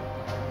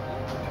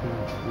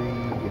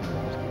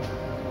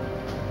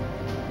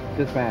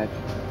 Dispatch.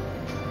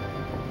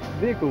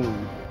 Vehicle.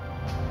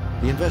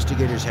 The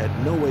investigators had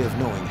no way of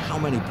knowing how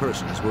many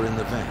persons were in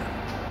the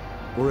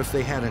van, or if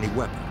they had any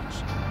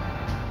weapons.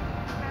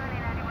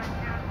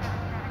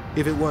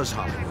 If it was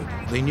Hollywood,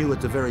 they knew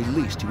at the very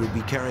least he would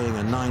be carrying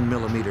a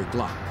 9mm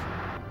Glock.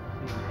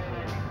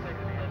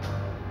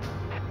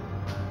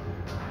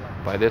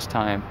 By this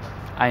time,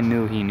 I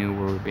knew he knew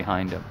we were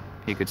behind him.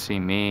 He could see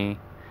me.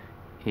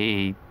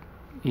 He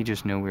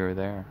just knew we were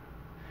there.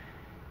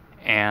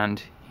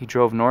 And he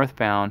drove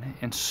northbound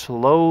and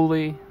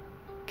slowly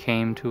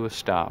came to a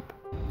stop.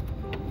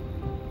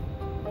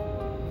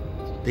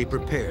 They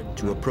prepared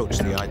to approach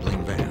the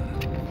idling van.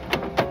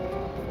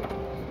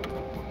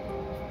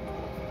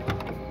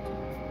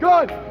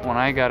 Good! When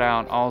I got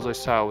out, all I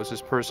saw was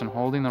this person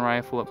holding the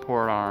rifle at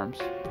port arms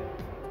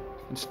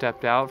and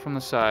stepped out from the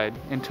side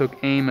and took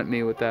aim at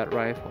me with that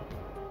rifle.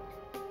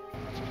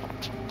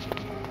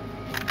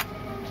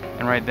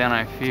 And right then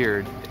I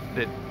feared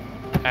that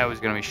I was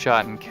going to be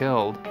shot and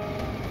killed.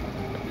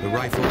 The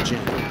rifle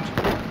jammed.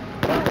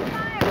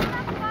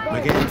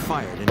 McGann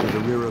fired into the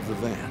rear of the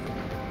van.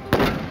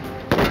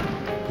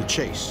 The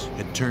chase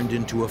had turned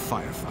into a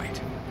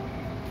firefight.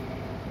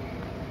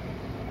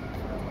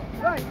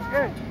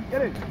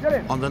 Get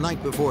in. On the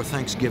night before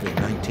Thanksgiving,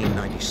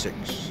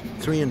 1996,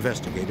 3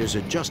 investigators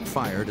had just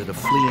fired at a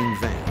fleeing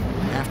van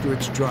after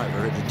its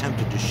driver had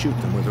attempted to shoot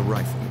them with a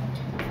rifle.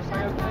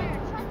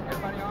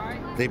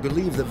 They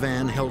believed the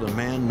van held a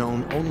man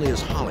known only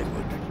as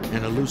Hollywood,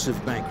 an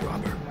elusive bank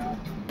robber.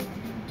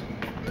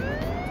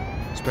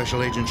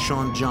 Special Agent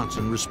Sean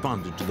Johnson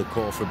responded to the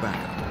call for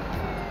backup.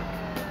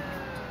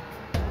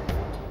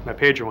 My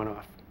pager went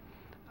off.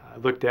 I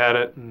looked at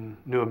it and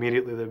knew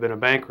immediately there had been a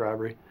bank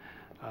robbery.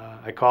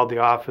 I called the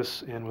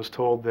office and was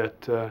told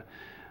that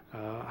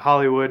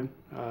Hollywood,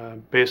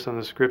 based on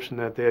the description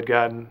that they had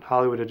gotten,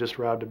 Hollywood had just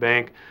robbed a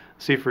bank,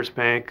 Seafirst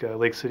Bank,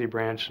 Lake City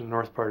branch in the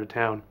north part of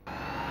town.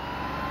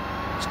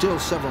 Still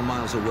several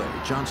miles away,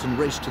 Johnson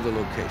raced to the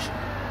location.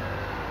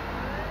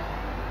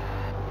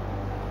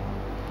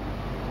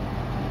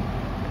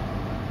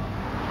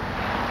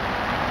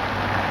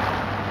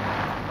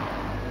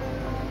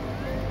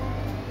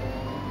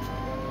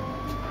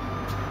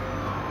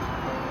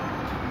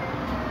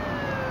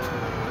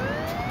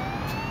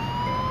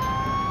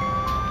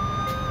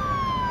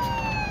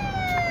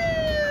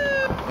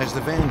 As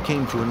the van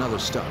came to another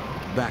stop,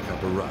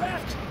 backup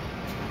arrived.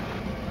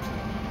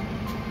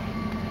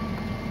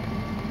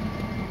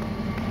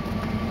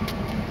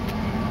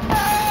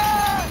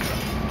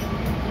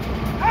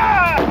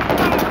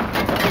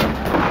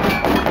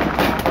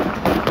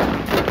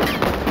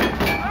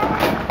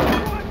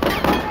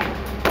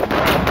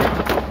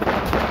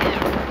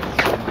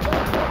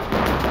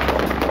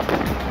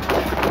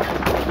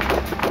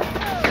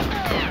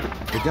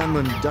 The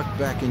gunman ducked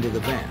back into the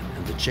van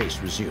and the chase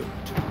resumed.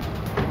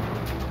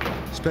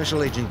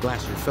 Special Agent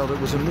Glasser felt it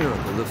was a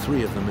miracle the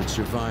three of them had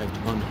survived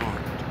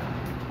unharmed.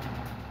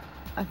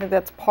 I think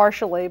that's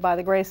partially by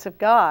the grace of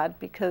God,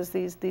 because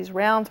these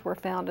rounds were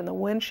found in the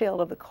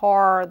windshield of the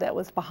car that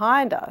was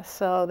behind us,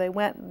 so they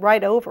went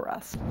right over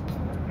us.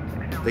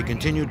 They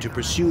continued to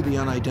pursue the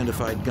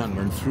unidentified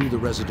gunman through the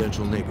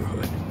residential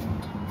neighborhood.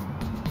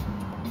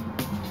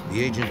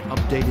 The agent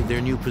updated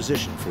their new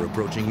position for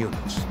approaching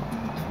units.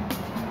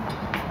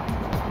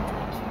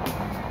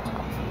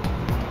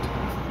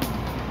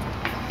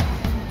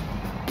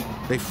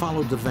 They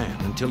followed the van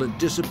until it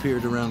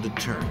disappeared around a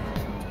turn.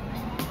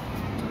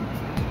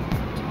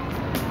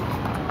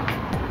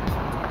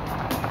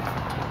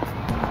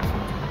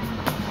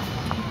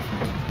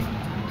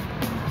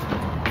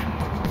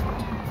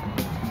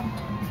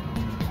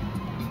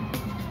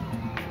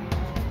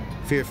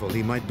 Fearful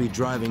he might be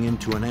driving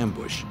into an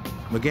ambush,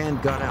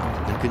 McGann got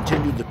out and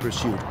continued the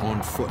pursuit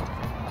on foot.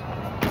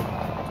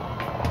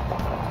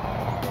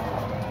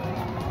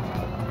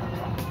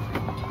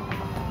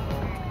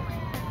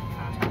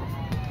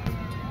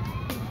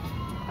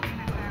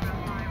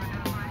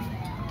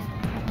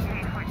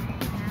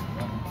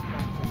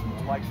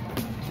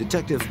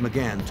 Detective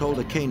McGann told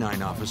a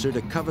canine officer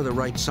to cover the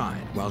right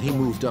side while he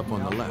moved up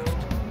on the left.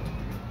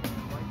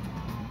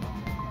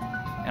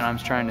 And I'm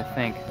trying to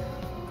think,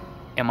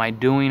 am I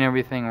doing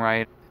everything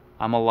right?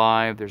 I'm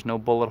alive, there's no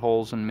bullet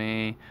holes in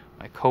me,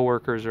 my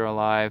coworkers are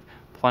alive,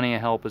 plenty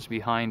of help is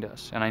behind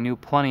us, and I knew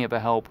plenty of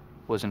help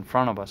was in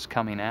front of us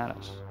coming at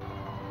us.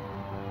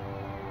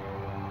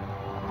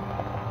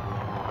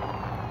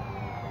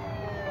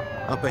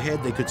 Up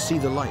ahead, they could see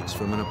the lights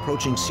from an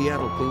approaching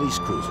Seattle police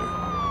cruiser.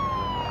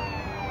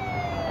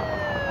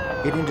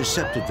 It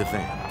intercepted the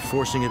van,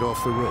 forcing it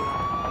off the road.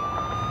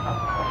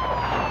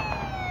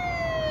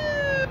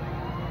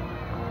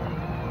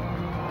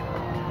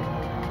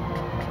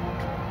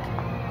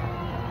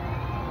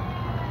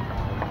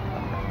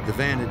 The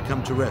van had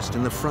come to rest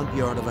in the front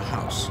yard of a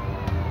house.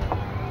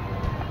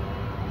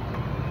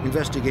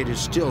 Investigators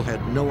still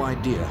had no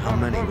idea how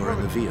many were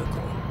in the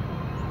vehicle.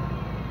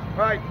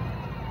 Right.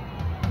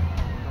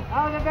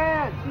 Out of the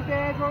van! Keep your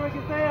hands where we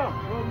can see them!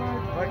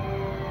 Right.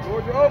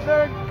 Doors are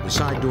open! The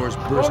side doors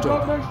burst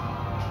open,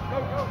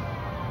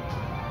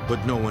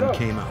 but no one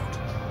came out.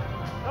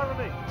 Cover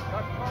me!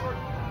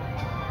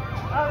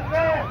 Out of the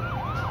van!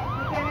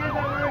 Keep your hands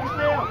out where we can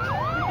see them!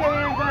 Keep your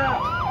hands out!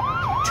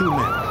 Two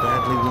men,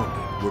 badly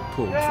wounded, were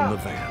pulled from the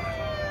van.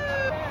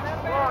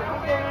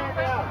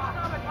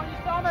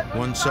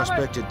 One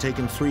suspect had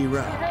taken 3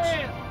 rounds.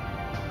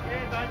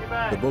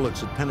 The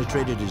bullets had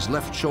penetrated his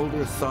left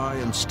shoulder, thigh,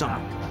 and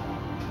stomach.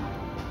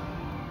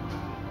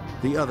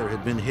 The other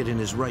had been hit in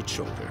his right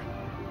shoulder.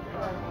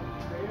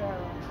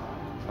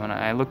 When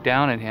I looked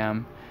down at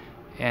him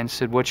and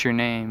said, "What's your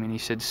name?" and he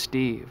said,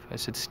 "Steve." I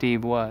said,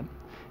 "Steve what?"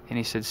 and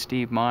he said,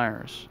 "Steve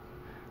Myers."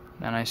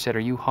 And I said, "Are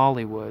you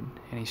Hollywood?"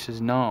 and he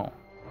says, "No."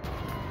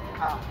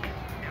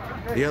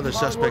 The other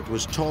suspect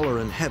was taller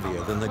and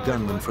heavier than the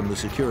gunman from the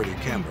security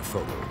camera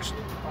photos.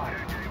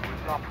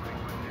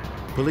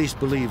 Police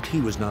believed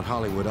he was not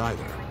Hollywood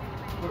either.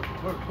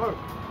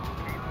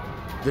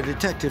 The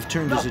detective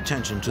turned his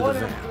attention to the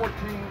van,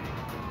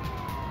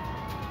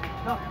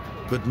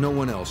 but no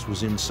one else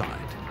was inside.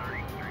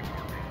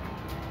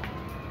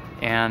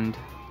 And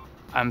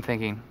I'm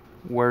thinking,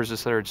 where's the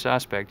third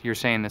suspect? You're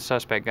saying the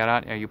suspect got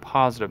out. Are you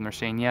positive? And they're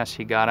saying, yes,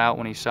 he got out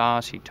when he saw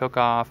us. He took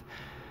off.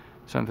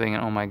 So I'm thinking,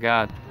 oh my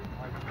God.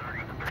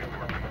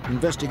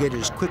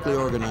 Investigators quickly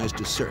organized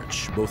a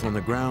search, both on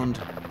the ground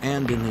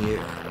and in the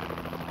air.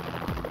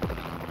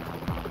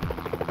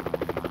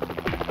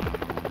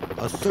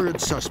 A third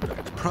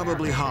suspect,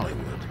 probably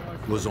Hollywood,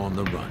 was on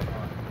the run.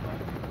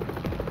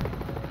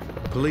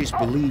 Police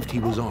believed he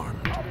was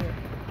armed.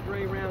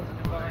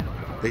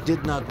 They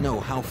did not know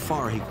how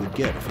far he could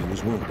get if he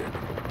was wounded.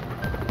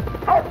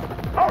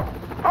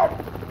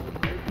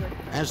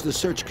 As the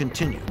search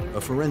continued,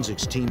 a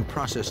forensics team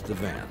processed the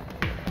van.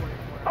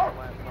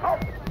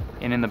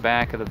 And in the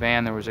back of the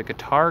van, there was a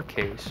guitar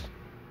case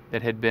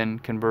that had been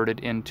converted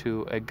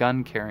into a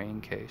gun-carrying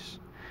case,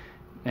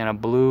 and a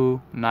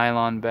blue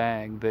nylon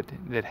bag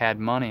that had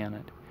money in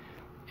it.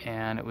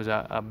 And it was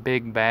a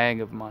big bag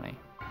of money.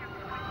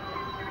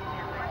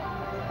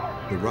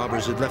 The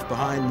robbers had left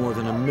behind more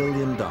than $1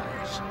 million.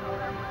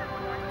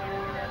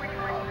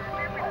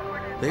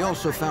 They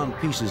also found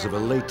pieces of a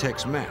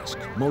latex mask,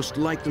 most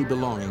likely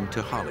belonging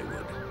to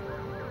Hollywood.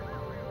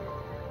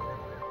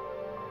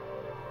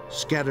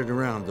 Scattered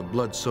around the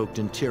blood-soaked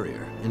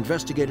interior,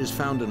 investigators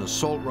found an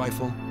assault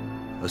rifle,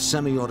 a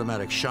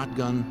semi-automatic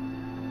shotgun,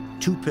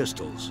 2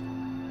 pistols,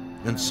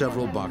 and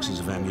several boxes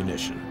of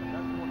ammunition.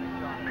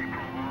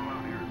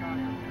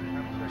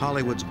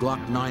 Hollywood's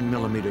Glock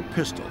 9mm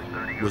pistol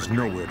was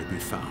nowhere to be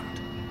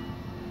found.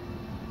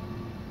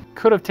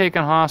 Could have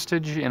taken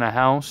hostage in a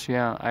house,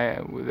 yeah.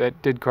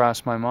 That did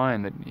cross my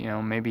mind, that, you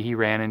know, maybe he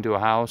ran into a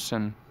house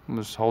and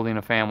was holding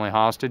a family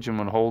hostage and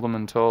would hold them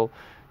until,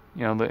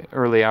 you know, the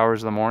early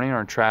hours of the morning, or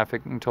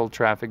until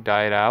traffic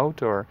died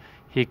out, or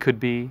he could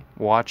be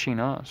watching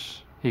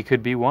us. He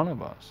could be one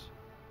of us.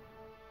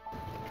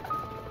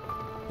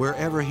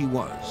 Wherever he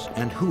was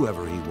and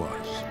whoever he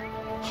was,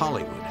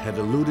 Hollywood had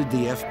eluded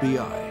the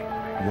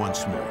FBI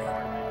once more.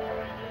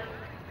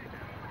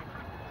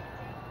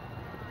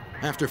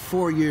 After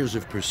 4 years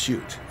of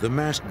pursuit, the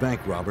masked bank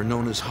robber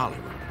known as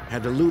Hollywood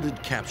had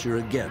eluded capture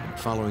again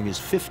following his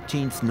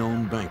 15th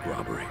known bank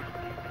robbery.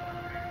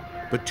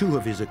 But 2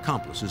 of his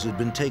accomplices had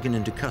been taken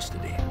into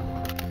custody.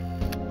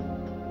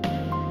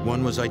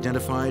 One was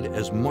identified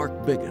as Mark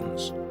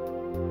Biggins.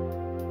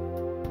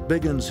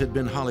 Biggins had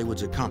been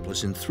Hollywood's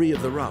accomplice in 3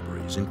 of the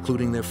robberies,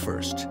 including their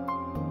first.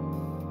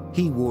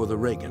 He wore the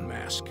Reagan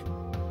mask.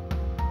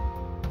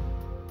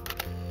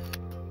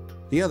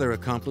 The other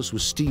accomplice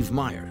was Steve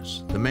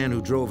Myers, the man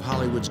who drove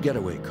Hollywood's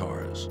getaway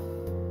cars.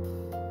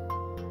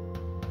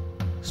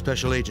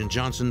 Special Agent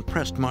Johnson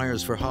pressed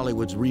Myers for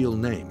Hollywood's real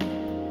name.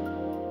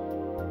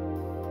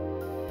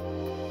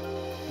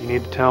 You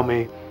need to tell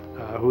me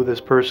who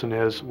this person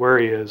is, where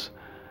he is.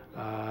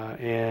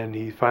 And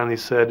he finally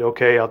said,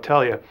 okay, I'll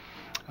tell you.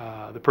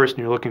 The person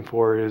you're looking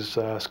for is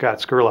Scott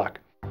Scurlock.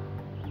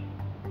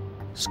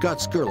 Scott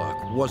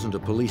Scurlock wasn't a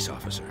police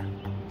officer.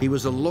 He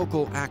was a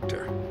local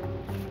actor.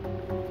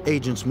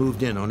 Agents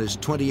moved in on his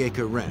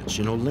 20-acre ranch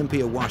in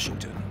Olympia,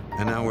 Washington,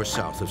 an hour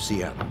south of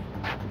Seattle.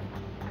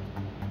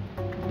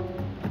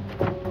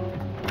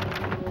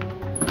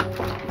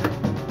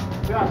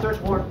 Yeah,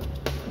 search warrant.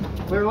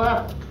 Clear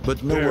left.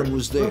 But no one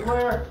was there.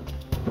 Clear.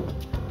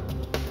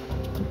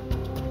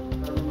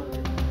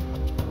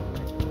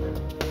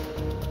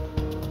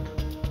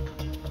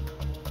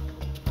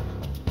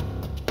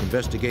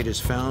 Investigators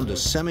found a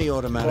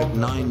semi-automatic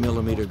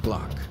 9mm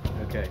Glock.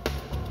 Okay.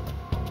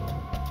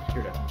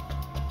 Secured up.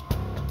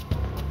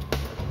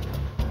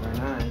 And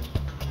our 9s.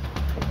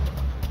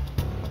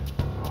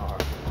 All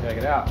right, check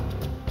it out.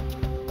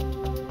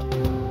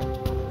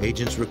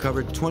 Agents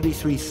recovered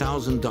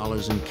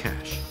 $23,000 in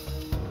cash.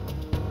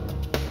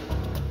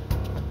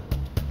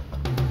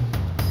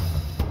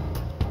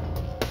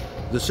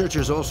 The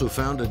searchers also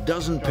found a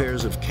dozen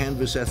pairs of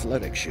canvas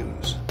athletic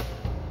shoes,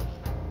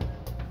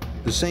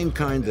 the same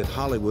kind that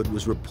Hollywood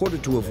was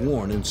reported to have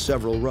worn in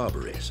several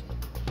robberies.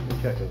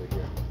 Check over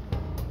here.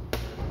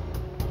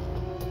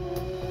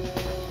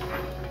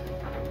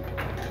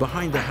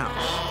 Behind the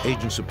house,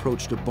 agents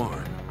approached a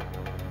barn.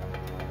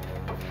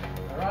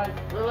 All right,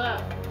 clear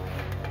left.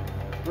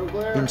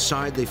 Clear.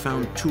 Inside, they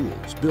found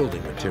tools,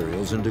 building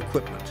materials, and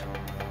equipment.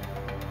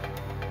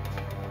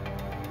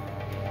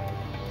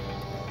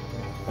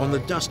 On the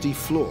dusty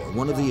floor,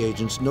 one of the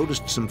agents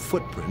noticed some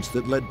footprints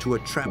that led to a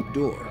trap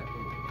door.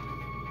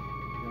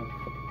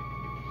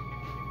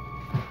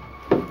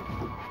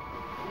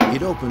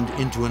 It opened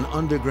into an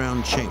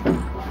underground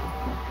chamber.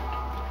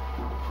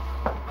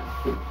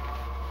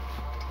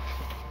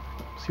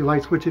 See a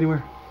light switch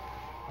anywhere?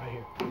 Right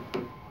here.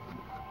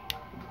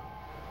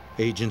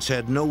 Agents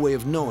had no way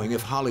of knowing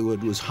if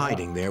Hollywood was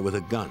hiding there with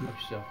a gun.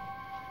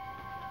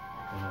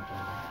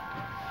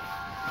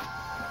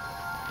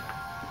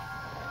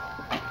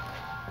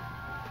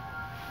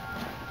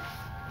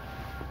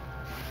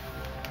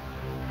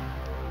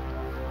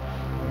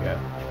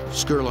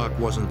 Scurlock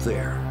wasn't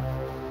there.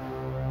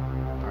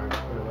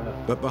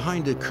 But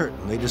behind a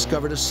curtain, they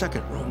discovered a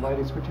second room.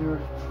 Lighting switch here.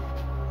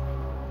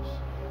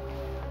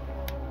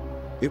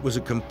 It was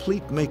a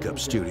complete makeup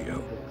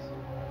studio.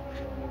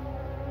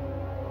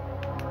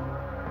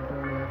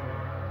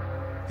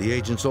 The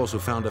agents also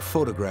found a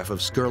photograph of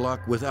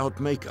Scurlock without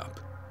makeup.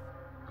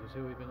 Is this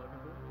who we've been looking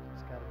for?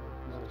 It's gotta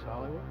be. Is this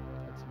Hollywood?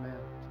 That's the man.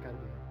 It's gotta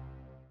be him.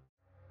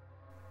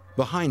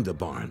 Behind the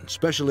barn,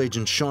 Special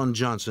Agent Sean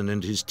Johnson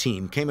and his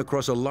team came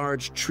across a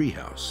large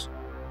treehouse.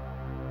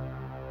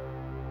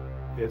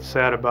 It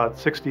sat about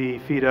 60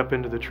 feet up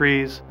into the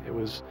trees. It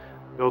was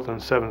built on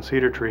 7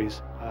 cedar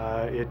trees.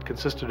 It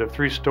consisted of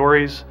 3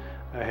 stories.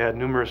 It had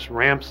numerous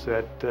ramps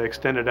that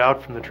extended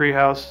out from the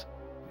treehouse.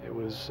 It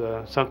was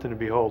something to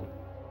behold.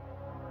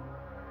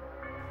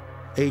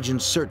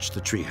 Agents searched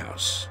the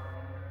treehouse.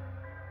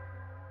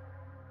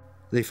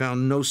 They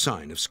found no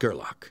sign of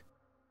Scurlock.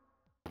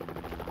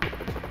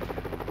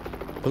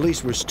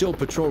 Police were still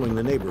patrolling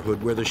the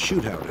neighborhood where the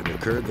shootout had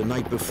occurred the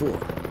night before.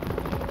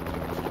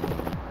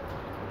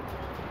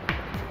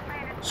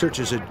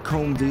 Searchers had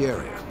combed the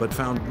area, but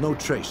found no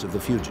trace of the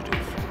fugitive.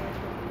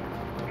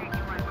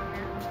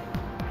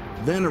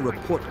 Then a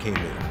report came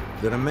in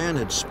that a man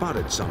had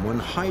spotted someone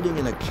hiding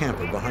in a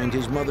camper behind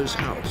his mother's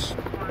house.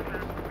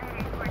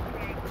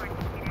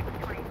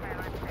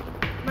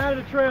 Come out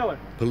of the trailer.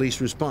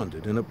 Police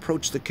responded and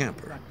approached the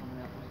camper.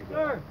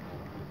 Sir,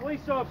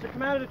 police officer,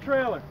 come out of the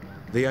trailer.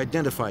 They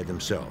identified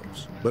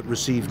themselves, but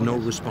received no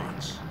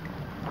response.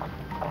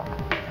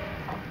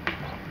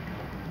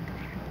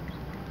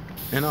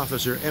 An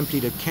officer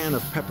emptied a can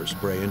of pepper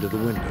spray into the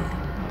window.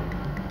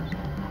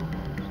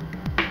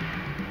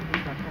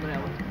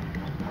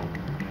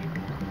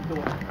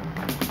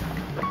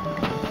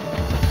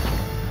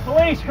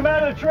 Police, come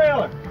out of the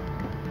trailer.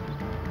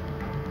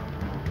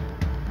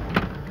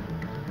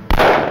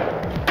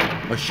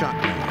 A shot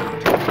rang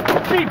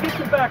out. Chief, get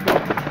your back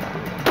up.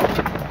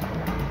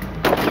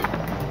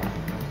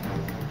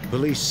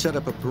 Police set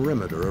up a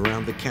perimeter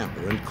around the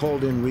camper and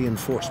called in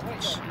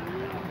reinforcements.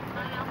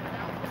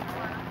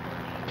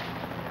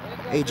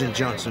 Agent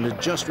Johnson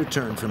had just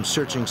returned from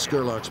searching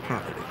Scurlock's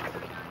property.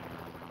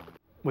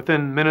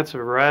 Within minutes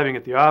of arriving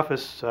at the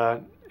office,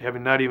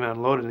 having not even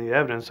unloaded any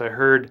evidence, I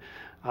heard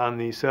on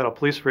the Seattle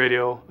police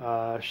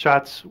radio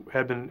shots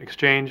had been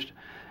exchanged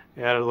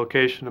at a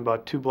location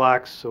about 2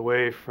 blocks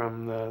away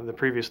from the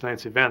previous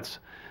night's events.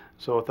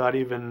 So without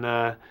even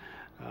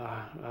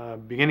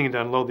beginning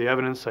to unload the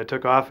evidence, I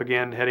took off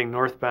again, heading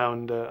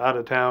northbound out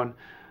of town,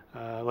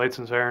 lights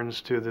and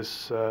sirens to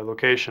this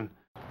location.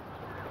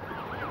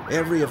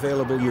 Every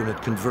available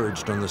unit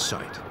converged on the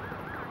site.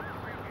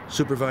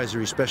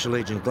 Supervisory Special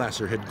Agent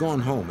Glasser had gone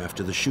home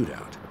after the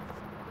shootout.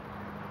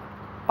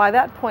 By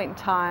that point in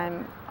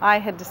time, I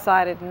had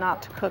decided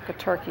not to cook a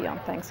turkey on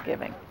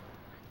Thanksgiving.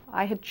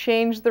 I had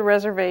changed the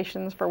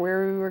reservations for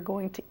where we were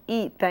going to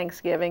eat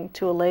Thanksgiving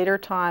to a later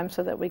time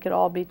so that we could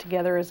all be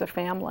together as a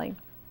family.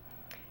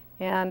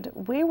 And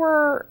we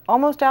were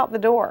almost out the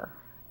door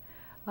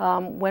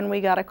when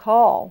we got a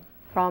call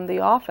from the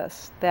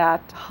office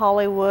that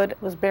Hollywood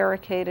was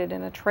barricaded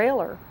in a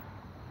trailer.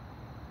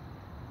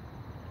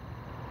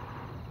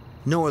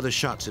 No other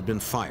shots had been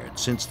fired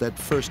since that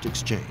first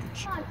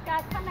exchange. Come on,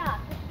 Scott, come out.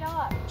 Pick it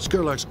up.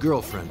 Scurlock's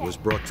girlfriend was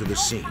brought to the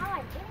scene.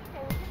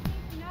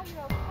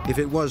 If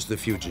it was the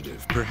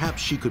fugitive,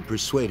 perhaps she could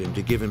persuade him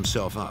to give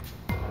himself up.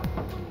 Come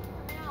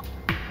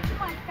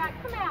on, Scott,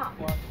 come out.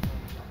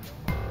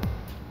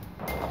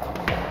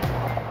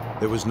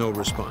 There was no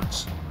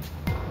response.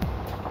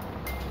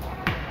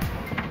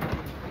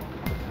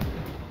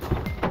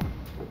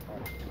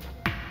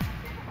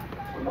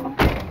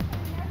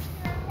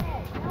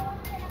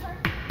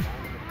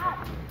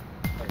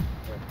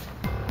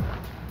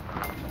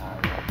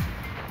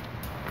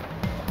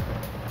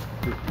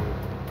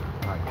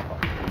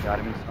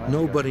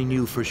 Nobody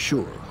knew for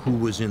sure who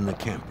was in the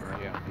camper.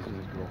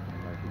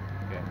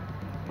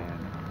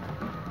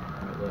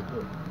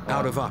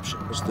 Out of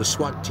options, the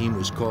SWAT team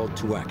was called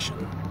to action.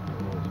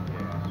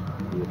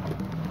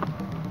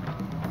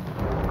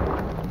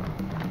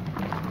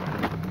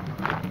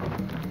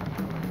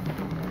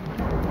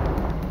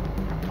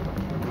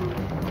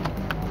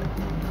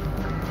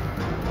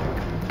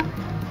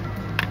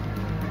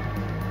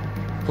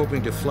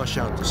 Hoping to flush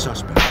out the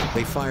suspect,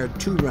 they fired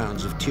 2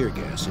 rounds of tear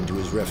gas into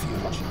his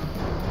refuge.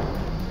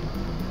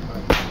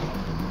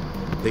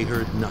 They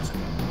heard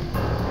nothing.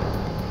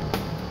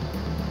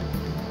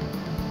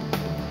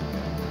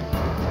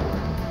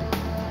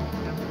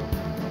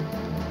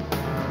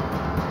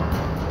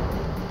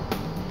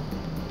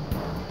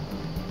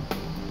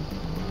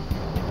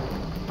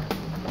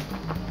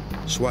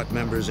 SWAT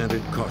members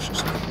entered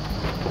cautiously.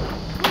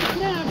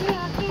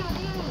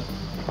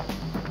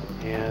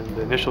 And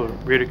the initial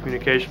radio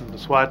communication from the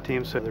SWAT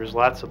team said there's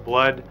lots of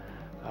blood,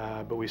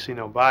 but we see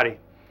no body.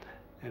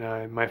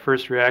 And my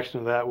first reaction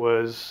to that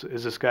was,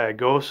 is this guy a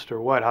ghost or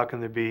what? How can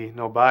there be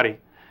no body?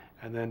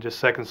 And then just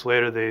seconds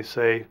later they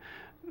say,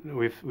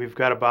 we've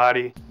got a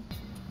body.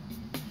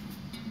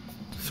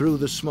 Through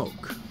the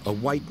smoke, a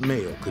white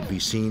male could be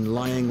seen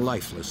lying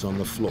lifeless on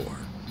the floor.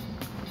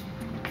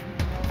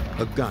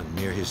 A gun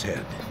near his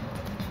head.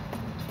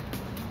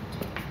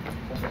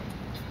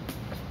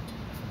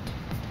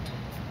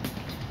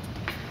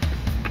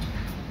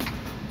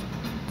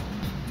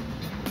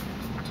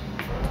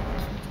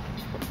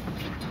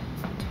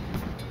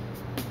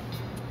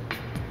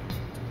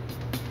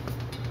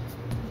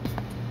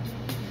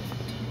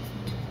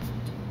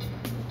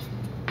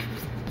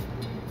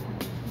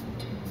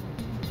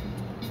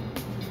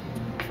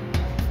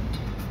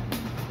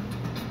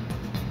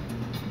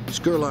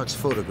 Scurlock's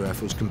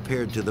photograph was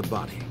compared to the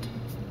body.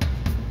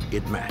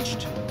 It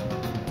matched.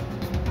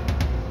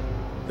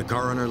 The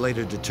coroner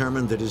later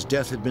determined that his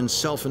death had been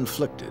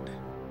self-inflicted.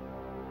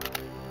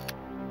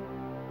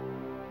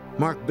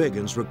 Mark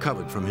Biggins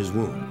recovered from his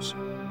wounds.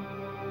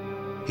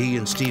 He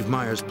and Steve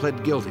Myers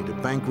pled guilty to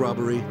bank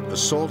robbery,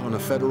 assault on a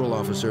federal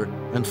officer,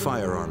 and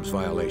firearms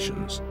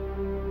violations.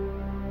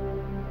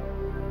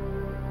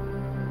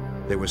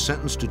 They were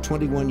sentenced to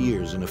 21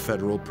 years in a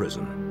federal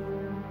prison.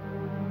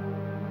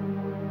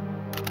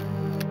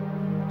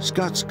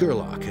 Scott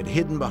Scurlock had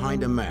hidden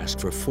behind a mask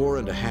for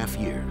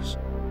 4.5 years.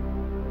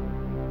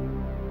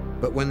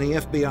 But when the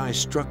FBI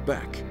struck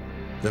back,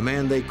 the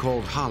man they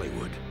called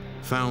Hollywood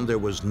found there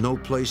was no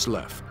place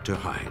left to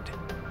hide.